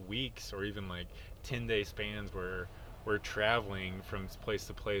there's like weeks or even like 10-day spans where we're traveling from place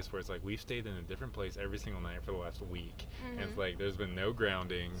to place where it's like we've stayed in a different place every single night for the last week, and it's like there's been no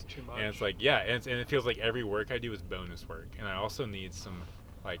grounding, It's too much. and it's like and it feels like every work I do is bonus work, and I also need some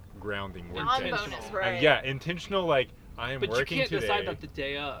like grounding work. days. non-bonus. Intentional. Right. Yeah, intentional. Like I am But you working can't today. decide that the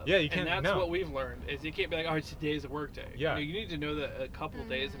day of. Yeah, you can't- And that's no. what we've learned is you can't be like, oh, today's a work day. Yeah. You need to know that a couple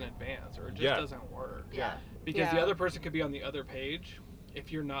days in advance, or it just Yeah. doesn't work. Yeah. Because the Yeah. other person could be on the other page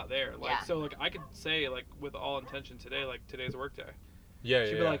if you're not there. Like Yeah. so, like I could say like with all intention today, like today's a work day. Yeah,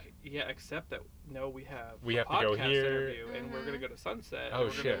 She'd yeah. be like, yeah, except that no, we have We a have to go podcast here. interview and we're gonna go to Sunset. and Oh we're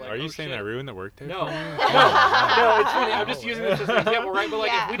gonna, shit! like, Are you oh, saying shit. that ruined the workday? No. for you? No, it's funny. I'm just No. using this as an example, right? But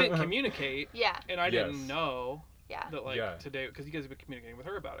like, Yeah. if we didn't communicate, Yeah. and I Yes. didn't know Yeah. that like Yeah. today, because you guys have been communicating with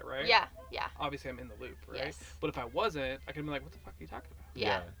her about it, right? Yeah. Yeah. Obviously, I'm in the loop, right? Yes. But if I wasn't, I could be like, "What the fuck are you talking about?"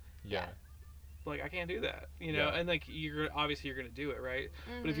 Yeah. Yeah. Like, I can't do that, you know. Yeah. And like, you're gonna do it, right?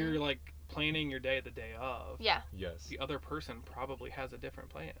 But if Mhm. you're like planning your day the day of, Yeah. Yes. the other person probably has a different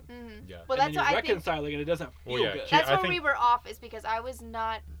plan. Mhm. Yeah. Well, and that's then you're what I think. reconciling, and it doesn't feel Well, yeah, good. Ki- That's I where think- we were off, is because I was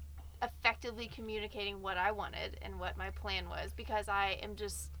not effectively communicating what I wanted and what my plan was, because I am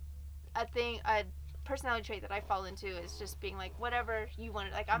just a personality trait that I fall into is just being like, whatever you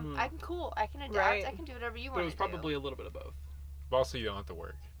want. Like I'm cool. I can adapt. Right. I can do whatever you But want. it was probably a little bit of both. But also, you don't have to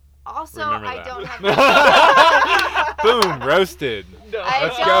work. Also, Remember I that. don't have. Boom, roasted. No.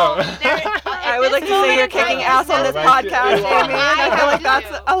 Let's go. I would like to say you're kicking ass on this podcast, Amy. I feel like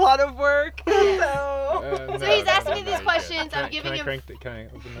that's a lot of work. So he's asking me these questions. I'm giving him. Can I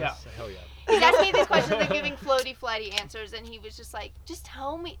open this? Yeah. Hell yeah. He's asking me these questions. I'm giving floaty, flighty answers, and he was just like, "Just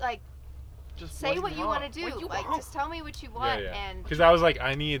tell me, like, Just say what you want to do. What you Like, want. just tell me what you want." And because I was like,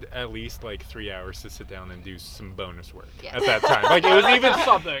 I need at least like 3 hours to sit down and do some bonus work Yeah. at that time. Like it was even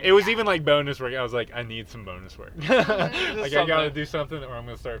something. It was even like bonus work. I was like, I need some bonus work. Like I gotta something. do something, or I'm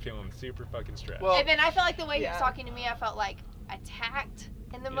gonna start feeling super fucking stressed. Well, and then I felt like the way he was Yeah. talking to me, I felt like attacked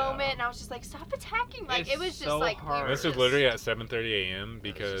in the Yeah. moment, and I was just like, "Stop attacking!" Like It's it was just so like hard. we were this is just- literally at 7:30 a.m.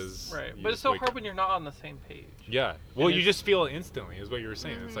 because right, you but it's just so wake hard up. when you're not on the same page. Yeah, well, And you it's- just feel it instantly, is what you were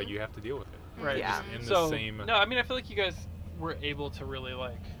saying. It's like you have to deal with it. Right. Yeah. In So the same. no, I mean I feel like you guys were able to really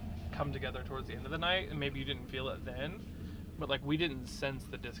like come together towards the end of the night, and maybe you didn't feel it then, but like we didn't sense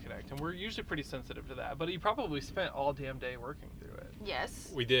the disconnect, and we're usually pretty sensitive to that. But you probably spent all damn day working through it.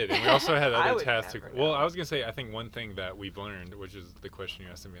 Yes. We did, and we also had I other would tasks. never Well, know. I was gonna say, I think one thing that we've learned, which is the question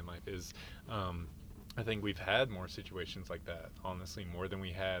you asked me in life, is, I think we've had more situations like that. Honestly, more than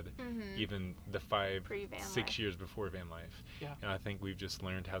we had even the 5, Pre-van 6 life. years before van life. Yeah. And I think we've just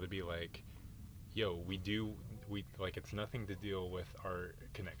learned how to be like, yo, we like it's nothing to deal with our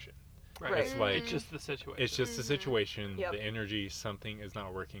connection. Right. It's like Just the situation. it's just the situation, Yep. the energy, something is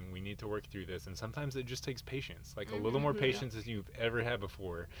not working. We need to work through this. And sometimes it just takes patience, like a little more patience than you've ever had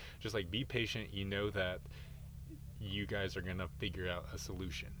before. Just like be patient. You know that you guys are going to figure out a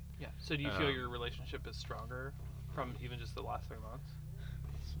solution. Yeah. So do you feel your relationship is stronger from even just the last 3 months?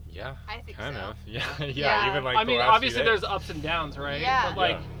 Yeah. I think kind so. of. Yeah. Yeah. Yeah. Even like I the mean, last few obviously days. there's ups and downs, right? Yeah. But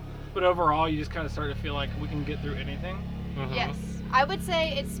like, Yeah. but overall, you just kind of start to feel like we can get through anything. Mhm. Yes. I would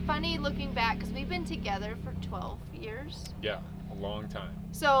say it's funny looking back because we've been together for 12 years. Yeah. A long time.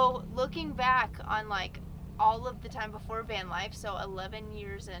 So looking back on like all of the time before van life, so 11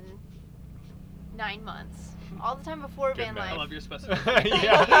 years and 9 months. All the time before Good van math. I life. love your specificity.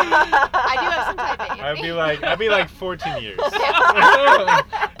 Yeah. I do have some type A in me. I'd be like 14 years.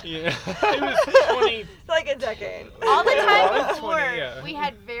 Yeah. It was 20. It's like a decade. All the time Yeah. before, 20, yeah. we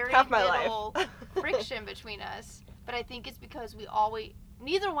had very Half my life. little friction between us. But I think it's because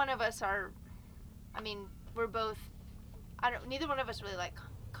neither one of us are, I mean, we're both, neither one of us really like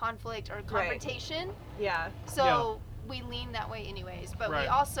conflict or confrontation. Yeah. So we lean that way anyways. But Right. we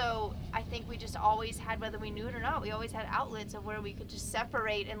also, I think we just always had, whether we knew it or not, we always had outlets of where we could just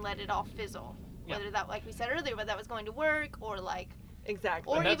separate and let it all fizzle. Yeah. Whether that, like we said earlier, whether that was going to work or like,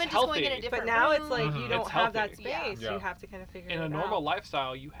 Exactly. or And that's even just going in a healthy. different But now room. it's like you don't It's have that healthy. space. Yeah. You have to kind of figure In it a out. normal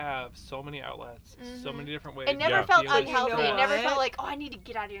lifestyle, you have so many outlets, so many different ways. It never Yeah. felt to deal with unhealthy. You know It never what? felt like, oh, I need to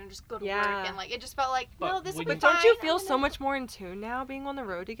get out of here and just go to Yeah. work. And like, it just felt like, But no, this will when be you- But don't fine. you I feel don't so know. much more in tune now being on the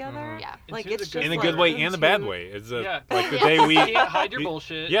road together? Yeah. Like Into it's the good just In a way. good like way and the bad tune. way. It's Yeah. like the day we. You can't hide your you-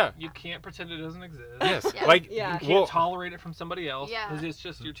 bullshit. Yeah. You can't pretend it doesn't exist. Yes. Yeah. Like Yeah. You can't well, tolerate it from somebody else Yeah. because it's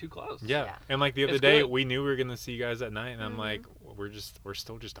just you're too close. Yeah. Yeah. And like the other It's day, good. we knew we were gonna see you guys at night, and I'm like, we're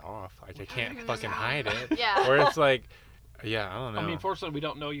still just off. Like I can't fucking hide it. Yeah. Or it's like, yeah, I don't know. I mean, fortunately, we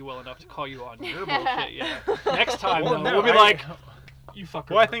don't know you well enough to call you on your bullshit yet. Next time, Well, though, no, we'll be I- like, you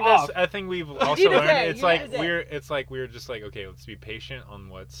fucker. Well, I think off. that's. I think we've also did learned. say, It's you like did say. we're just like, okay, let's be patient on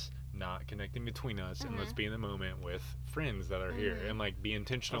what's not connecting between us, and let's be in the moment with friends that are here, and like be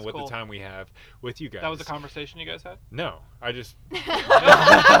intentional That's with cool. the time we have with you guys. That was a conversation you guys had? No, I just.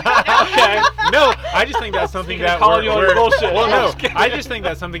 Okay. No, I just think that's something Speaking of that calling we're, you on we're bullshit. well, I'm no, just kidding. I just think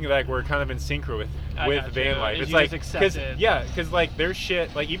that's something that we're kind of in sync with I got you. van life. You It's just like accept it. because like there's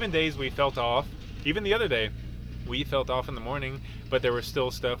shit like even days we felt off, even the other day, we felt off in the morning, but there was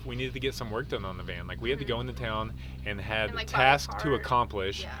still stuff we needed to get some work done on the van. Like we had to go into town and had And, like, buy a tasks to part.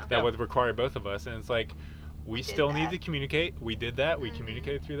 accomplish Yeah. that Yeah. would require both of us, and it's like. We We did still need that. to communicate. We did that. We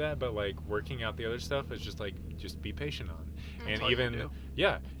communicated through that. But like working out the other stuff is just like just be patient on, and That's all you even do.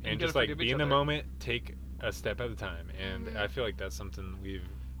 yeah, you and gotta just like forgive be each in the other. moment, take a step at a time, and I feel like that's something we've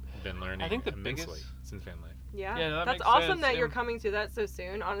been learning I think the immensely biggest- since van life. Yeah, Yeah, that that's makes awesome sense. that you're And- coming to that so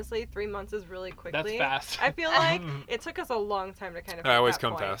soon. Honestly, 3 months is really quickly. That's fast. I feel like it took us a long time to kind of. I hit always that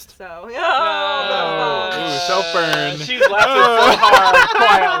come point, fast. So Oh, ooh, self-burn. She's laughing so hard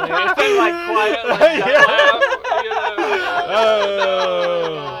quietly. It's been like quiet, like Yeah. that laugh, you know.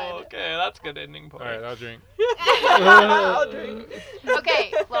 Oh. Okay, that's a good ending point. All right, I'll drink. I'll drink. Okay,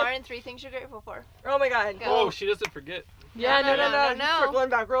 Okay, Lauren, 3 things you're grateful for. Oh my God. Go. Oh, she doesn't forget. Yeah, no. No. Circling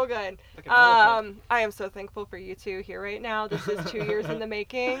back real good. Like an elephant. I am so thankful for you two here right now. This is 2 years in the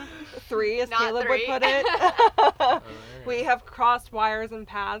making. 3, as Not Caleb 3. would put it. We have crossed wires and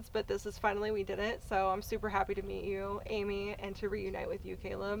paths, but this is finally we did it. So I'm super happy to meet you, Amy, and to reunite with you,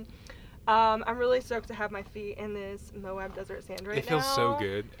 Caleb. I'm really stoked to have my feet in this Moab desert sand right now. It feels so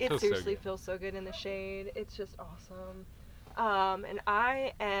good. It seriously feels so good in the shade. It's just awesome. And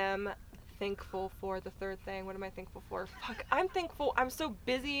I am thankful for the third thing. What am I thankful for? Fuck, I'm thankful. I'm so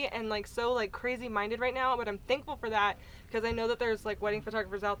busy and like so like crazy minded right now, but I'm thankful for that because I know that there's like wedding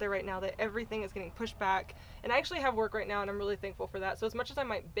photographers out there right now that everything is getting pushed back. And I actually have work right now and I'm really thankful for that. So as much as I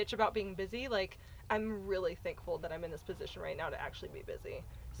might bitch about being busy, like I'm really thankful that I'm in this position right now to actually be busy.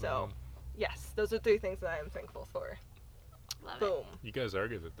 So yes, those are 3 things that I am thankful for. Love Boom. it. You guys are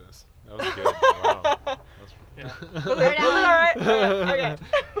good at this. That was good. Wow. Yeah. Was it alright? Okay.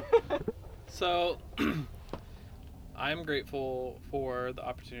 So, I'm grateful for the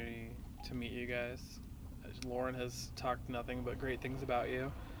opportunity to meet you guys. Lauren has talked nothing but great things about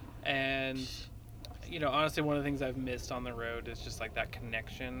you. And, you know, honestly, one of the things I've missed on the road is just like that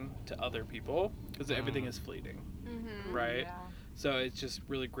connection to other people because everything is fleeting, right? Yeah. So it's just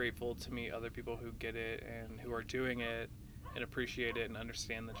really grateful to meet other people who get it and who are doing it and appreciate it and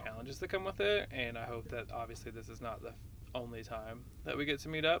understand the challenges that come with it. And I hope that obviously this is not the only time that we get to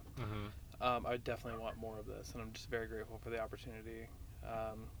meet up. I definitely want more of this, and I'm just very grateful for the opportunity.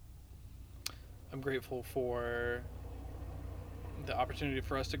 I'm grateful for the opportunity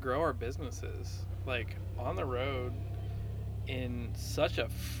for us to grow our businesses, like on the road in such a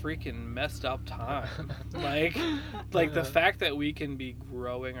freaking messed up time. like the fact that we can be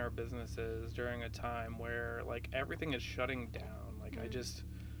growing our businesses during a time where like everything is shutting down. Like I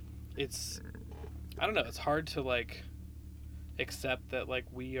don't know, it's hard to like accept that like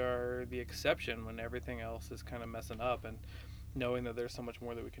we are the exception when everything else is kind of messing up, and knowing that there's so much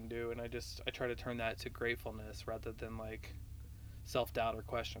more that we can do. And I try to turn that to gratefulness rather than like self-doubt or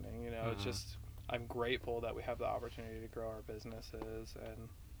questioning, you know. It's just I'm grateful that we have the opportunity to grow our businesses.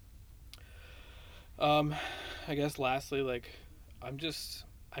 And I guess lastly, like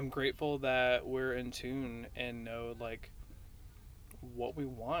I'm grateful that we're in tune and know like what we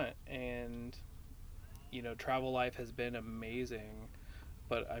want. And you know, travel life has been amazing,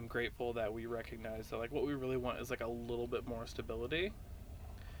 but I'm grateful that we recognize that like what we really want is like a little bit more stability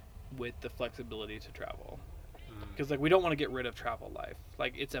with the flexibility to travel. Because like we don't want to get rid of travel life.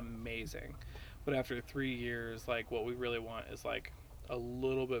 Like it's amazing, but after 3 years, like what we really want is like a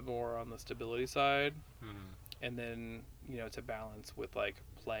little bit more on the stability side, and then, you know, to balance with like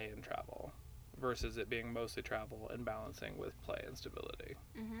play and travel versus it being mostly travel and balancing with play and stability.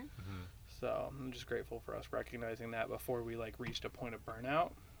 So I'm just grateful for us recognizing that before we like reached a point of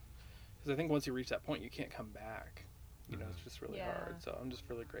burnout, because I think once you reach that point you can't come back, you know. It's just really hard. So I'm just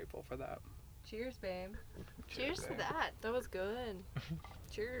really grateful for that. Cheers, babe. Cheers to that. That was good.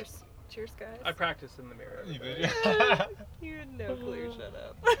 Cheers. Cheers, guys. I practiced in the mirror. You did? You had no clue. Shut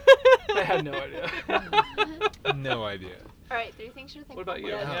up. I had no idea. No idea. All right, 3 things you're thankful What about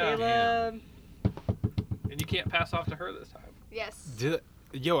you? for. Yeah, Caleb. And you can't pass off to her this time. Yes.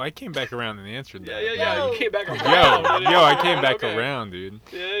 Yo, I came back around and answered that. Yeah. You came back around. Yo, I came back Okay. around, dude.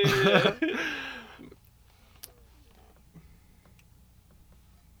 Yeah.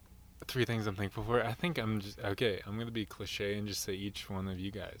 3 things I'm thankful for. I think I'm going to be cliche and just say each one of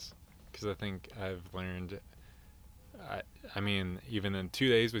you guys, because I think I've learned, I mean, even in 2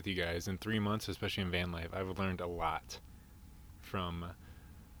 days with you guys, in 3 months, especially in van life, I've learned a lot from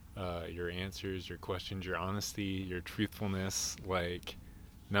your answers, your questions, your honesty, your truthfulness. Like,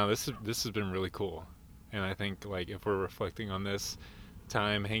 no, this has been really cool. And I think, like, if we're reflecting on this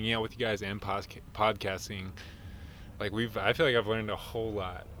time hanging out with you guys and podcasting, like, I feel like I've learned a whole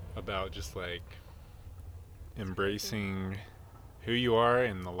lot about just like embracing who you are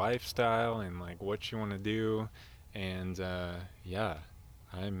and the lifestyle and like what you want to do. And I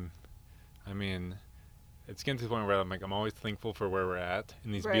mean, it's getting to the point where I'm always thankful for where we're at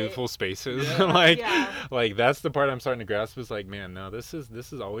in these beautiful spaces. Like that's the part I'm starting to grasp, is like, man, no, this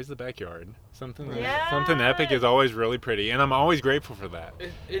is always the backyard. Something epic is always really pretty, and I'm always grateful for that.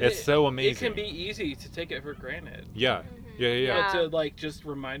 It's so amazing. It can be easy to take it for granted. Yeah. But to like just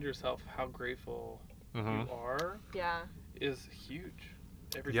remind yourself how grateful you are Yeah. is huge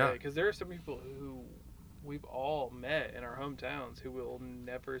every day. Because there are some people who we've all met in our hometowns who will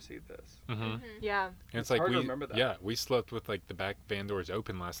never see this. Yeah. And it's Hard like to remember that. Yeah, we slept with like the back van doors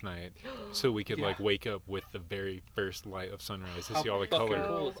open last night, so we could like wake up with the very first light of sunrise to see all the fucking color.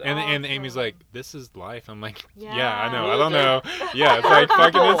 cool is that? And Amy's like, "This is life." I'm like, Yeah. "Yeah, I know. I Really? don't know. Yeah, it's like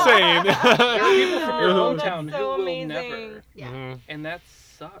fucking insane." There are people from your Oh, hometown that's who so will amazing. never, Yeah. and that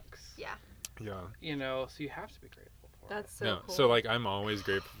sucks. Yeah. Yeah. You know, so you have to be grateful for That's so No, cool. so like I'm always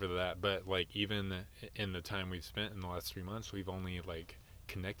grateful for that, but like even in the time we've spent in the last 3 months, we've only like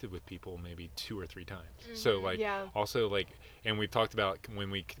connected with people maybe 2 or 3 times. So like Yeah. also like, and we've talked about when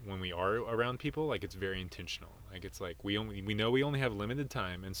we are around people, like it's very intentional. Like it's like we know we only have limited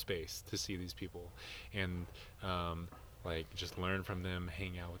time and space to see these people, and like just learn from them,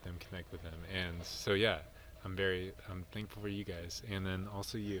 hang out with them, connect with them, and so yeah, I'm thankful for you guys, and then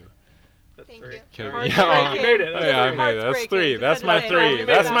also you. That's Thank great. you. All right. Yeah, You made it. That's Yeah, I great. made it. That's 3. That's my 3.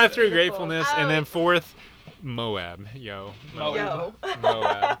 That's my 3 gratefulness, and then 4th, Moab. Yo. Yo.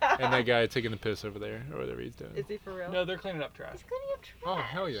 Moab. And that guy taking the piss over there, or whatever he's doing. Is he for real? No, they're cleaning up trash. Oh,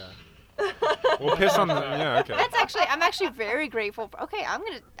 hell yeah. We'll piss on the. Yeah, okay. I'm actually very grateful for. Okay,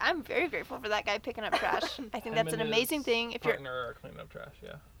 I'm very grateful for that guy picking up trash. I think that's an amazing thing. If Partner are cleaning up trash,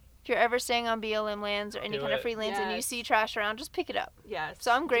 yeah. you're ever staying on BLM lands or any Do kind of it. free lands and you Yes. see trash around, just pick it up. Yes.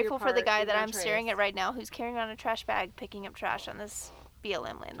 So I'm Do your grateful for the part, guy leave that no I'm staring trace. at right now, who's carrying around a trash bag, picking up trash on this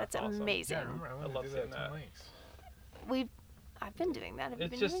BLM land. That's That's awesome. amazing. I love seeing that. I've been doing that. Have you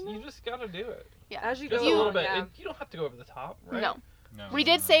It's been just doing that? you just gotta do it. Yeah. As you Just go a little along, bit. yeah. You don't have to go over the top, right? No. No, We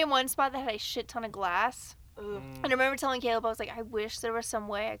did stay in one spot that had a shit ton of glass. Ugh. And I remember telling Caleb, I was like, I wish there was some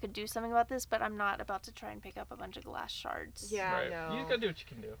way I could do something about this, but I'm not about to try and pick up a bunch of glass shards. Yeah, Right. no. You just gotta do what you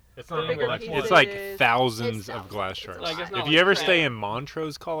can do. It's not not bigger like pieces. it's like It's thousands of thousands. glass It's a shards. lot. Like, it's not If like you ever crayon. stay in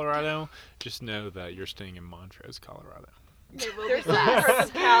Montrose, Colorado, just know that you're staying in Montrose, Colorado. There's some from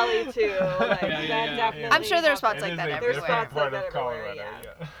Cali too. Like, Yeah, that definitely I'm sure there are spots happens. like that There's everywhere. spots like that everywhere,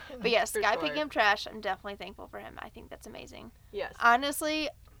 yeah. But yes, For guy sure. picking up trash, I'm definitely thankful for him. I think that's amazing. Yes. Honestly,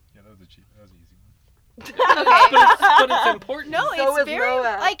 Yeah, that was an easy one. But it's important. no, So it's is very,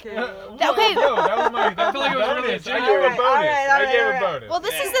 Moab, like, too. okay. No, that was my. I feel like it was really a bonus. I genuine- gave a Alright, bonus. alright, I gave a alright. bonus. Well,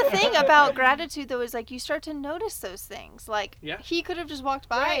 this is the thing about gratitude, though, is like you start to notice those things. Like, Yeah. he could have just walked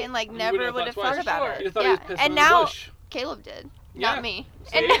by Right. and like You never wouldn't would have have thought thought twice. about Sure. it. You thought he was pissing and in the now bush. Caleb did, Yeah. not me.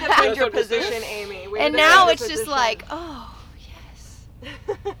 See? And, You have your That's what this is. position, Amy. We and know now your it's just position. like, oh yes.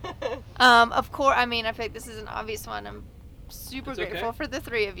 Of course, I mean, I feel like this is an obvious one. I'm super It's okay. grateful for the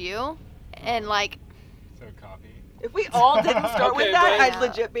 3 of you, and like, So coffee. If we all didn't start with Okay, that, but- I'd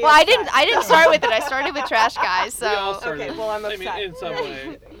legit be well, I upset. didn't start with it. I started with trash guys, We all so started. Okay, well, I'm I mean, upset. in some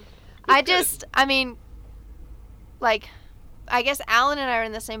way. I mean, like, I guess Alan and I are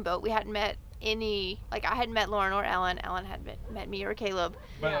in the same boat. We hadn't met I hadn't met Lauren or Ellen. Ellen had met me or Caleb.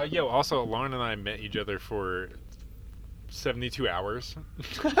 But Yeah. also Lauren and I met each other for 72 hours.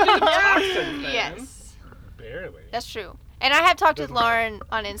 Toxin, man. Yes, Barely. that's true. And I have talked with Doesn't matter. Lauren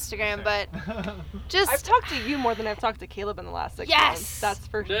on Instagram, but just I've talked to you more than I've talked to Caleb in the last 6 Yes! months. That's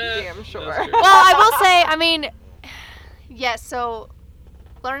for Yeah, damn that's sure. true. well, I will say, I mean, yes, so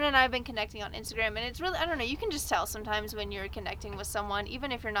Lauren and I have been connecting on Instagram, and it's really, I don't know, you can just tell sometimes when you're connecting with someone,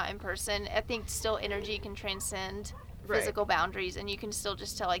 even if you're not in person. I think still energy can transcend Right. physical boundaries, and you can still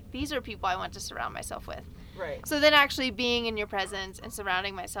just tell, like, these are people I want to surround myself with. Right. So then actually being in your presence and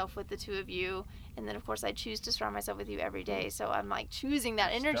surrounding myself with the 2 of you, and then of course I choose to surround myself with you every day, so I'm like choosing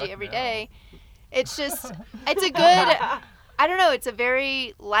that energy Stuck every now. day. It's just, it's a good, I don't know, it's a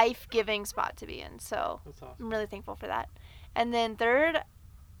very life-giving spot to be in, so That's awesome. I'm really thankful for that. And then 3rd,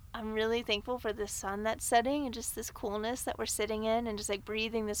 I'm really thankful for the sun that's setting and just this coolness that we're sitting in and just like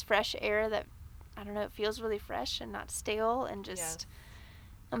breathing this fresh air that, I don't know, it feels really fresh and not stale, and just, Yes.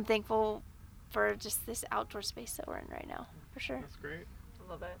 I'm thankful for just this outdoor space that we're in right now, for sure. That's great.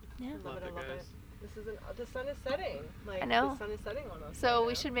 I love it. Yeah. I love Love it. I it, love it. guys. This is the sun is setting. Like I know. the sun is setting on us. So right we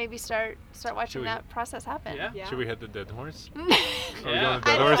now. should maybe start watching we- that process happen. Yeah. Yeah. Should we hit the dead horse? Are we Yeah. going to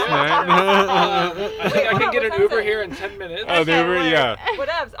dead I horse don't tonight? I think Wait, I hold can on, get what an time Uber is it? here in 10 minutes. Oh, the Uber, wait. yeah.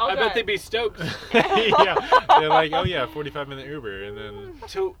 Whatevs. I'll I bet drive. they'd be stoked. Yeah. They're like, oh yeah, 45-minute Uber, and then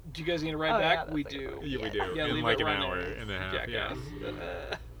So, do you guys need a ride Oh, yeah, back? that's we like do. yeah, we do Yeah, in leave like it an running. hour and a half. Jackass.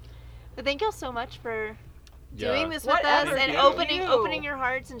 Yeah. But thank y'all so much for Yeah. doing this with Whatever, us and dude. opening your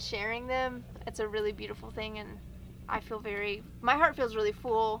hearts and sharing them. It's a really beautiful thing, and I feel my heart feels really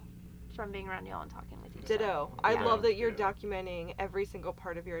full from being around y'all and talking with you. so. Ditto. I Yeah. love that you're Yeah. documenting every single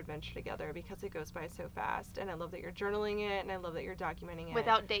part of your adventure together because it goes by so fast. And I love that you're journaling it, and I love that you're documenting it.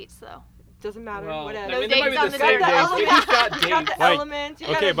 Without dates though. Doesn't matter. Well, Whatever. No I mean, there might be dates the on same the days, but calendar. he's got You got dates. the Like, element. You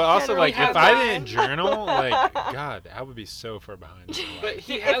okay, gotta but also like have if I time. didn't journal, like God, I would be so far behind. But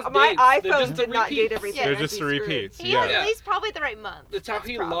he If has my dates. They're iPhone just did not date repeats. everything. They're I'd just be the screwed. repeats. He Yeah. had at least probably the right month. That's how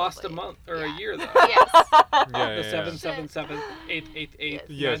he lost a month or a Yeah. year, though. Yes. Yeah, The 777 888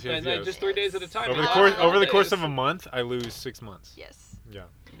 Yes, yes, yes. just 3 days at a time. Over He the lost course days. of a month, I lose 6 months. Yes. Yeah.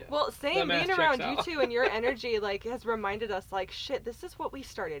 Well, That same math being around checks you out. two and your energy like has reminded us like shit, this is what we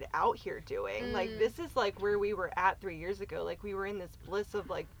started out here doing. Like this is like where we were at 3 years ago. Like we were in this bliss of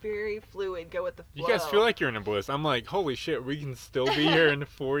like very fluid, go with the flow. You guys feel like you're in a bliss. I'm like, holy shit, we can still be here in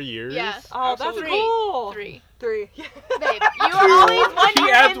 4 years. Yeah. Oh, Absolutely. that's cool. 3. 3. Babe, you are always 1 He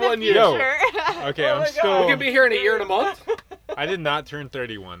year adds in the 1 year. Yo. future. Okay, Oh I'm my God. still. We could be here in a year and a month. I did not turn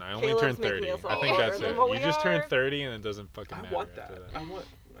 31. I only Caleb's turned making 30. us I all think older that's than it. what You we just are. turned 30 and it doesn't fucking I matter. want after that. that. I want.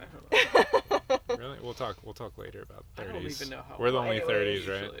 I don't know. Really? We'll talk later about 30s. I don't even know how. We're the old only I am 30s,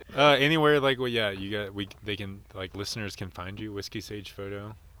 right? usually. Anywhere like they can like listeners can find you Whiskey Sage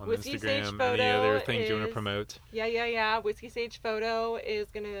Photo on Whiskey Sage Instagram. Photo Any other things you want to is- promote? Yeah. Whiskey Sage Photo is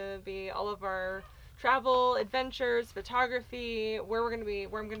gonna be all of our travel, adventures, photography, where I'm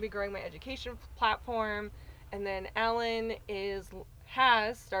gonna be growing my education platform, and then Alan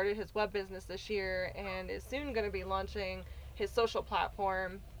has started his web business this year and is soon gonna be launching his social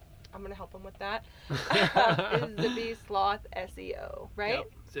platform. I'm gonna help him with that. Is Zippy Sloth SEO, right?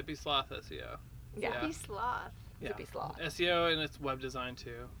 Yep. Zippy Sloth SEO. Yeah. Zippy Sloth. Yeah. Zippy Sloth. SEO and it's web design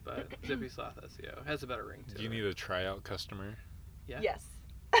too, but Zippy Sloth SEO has a better ring to Do you it. need a tryout customer? Yeah. Yes.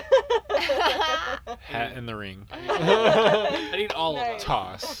 Hat in the ring. I need all of them. Nice.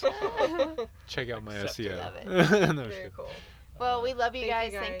 Toss. Check out my Accepted. SEO. Love No, Very shit. cool. Well, we love you Thank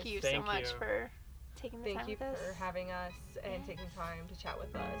guys. you Thank guys. you so Thank much you. for taking the Thank time you with us. for having us and taking time to chat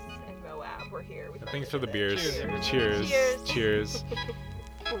with us in Moab. We're here. We Thanks fucking for the did it. beers. Cheers, everyone. Cheers. Cheers. Cheers.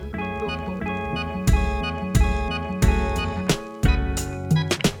 Boom, boom, boom.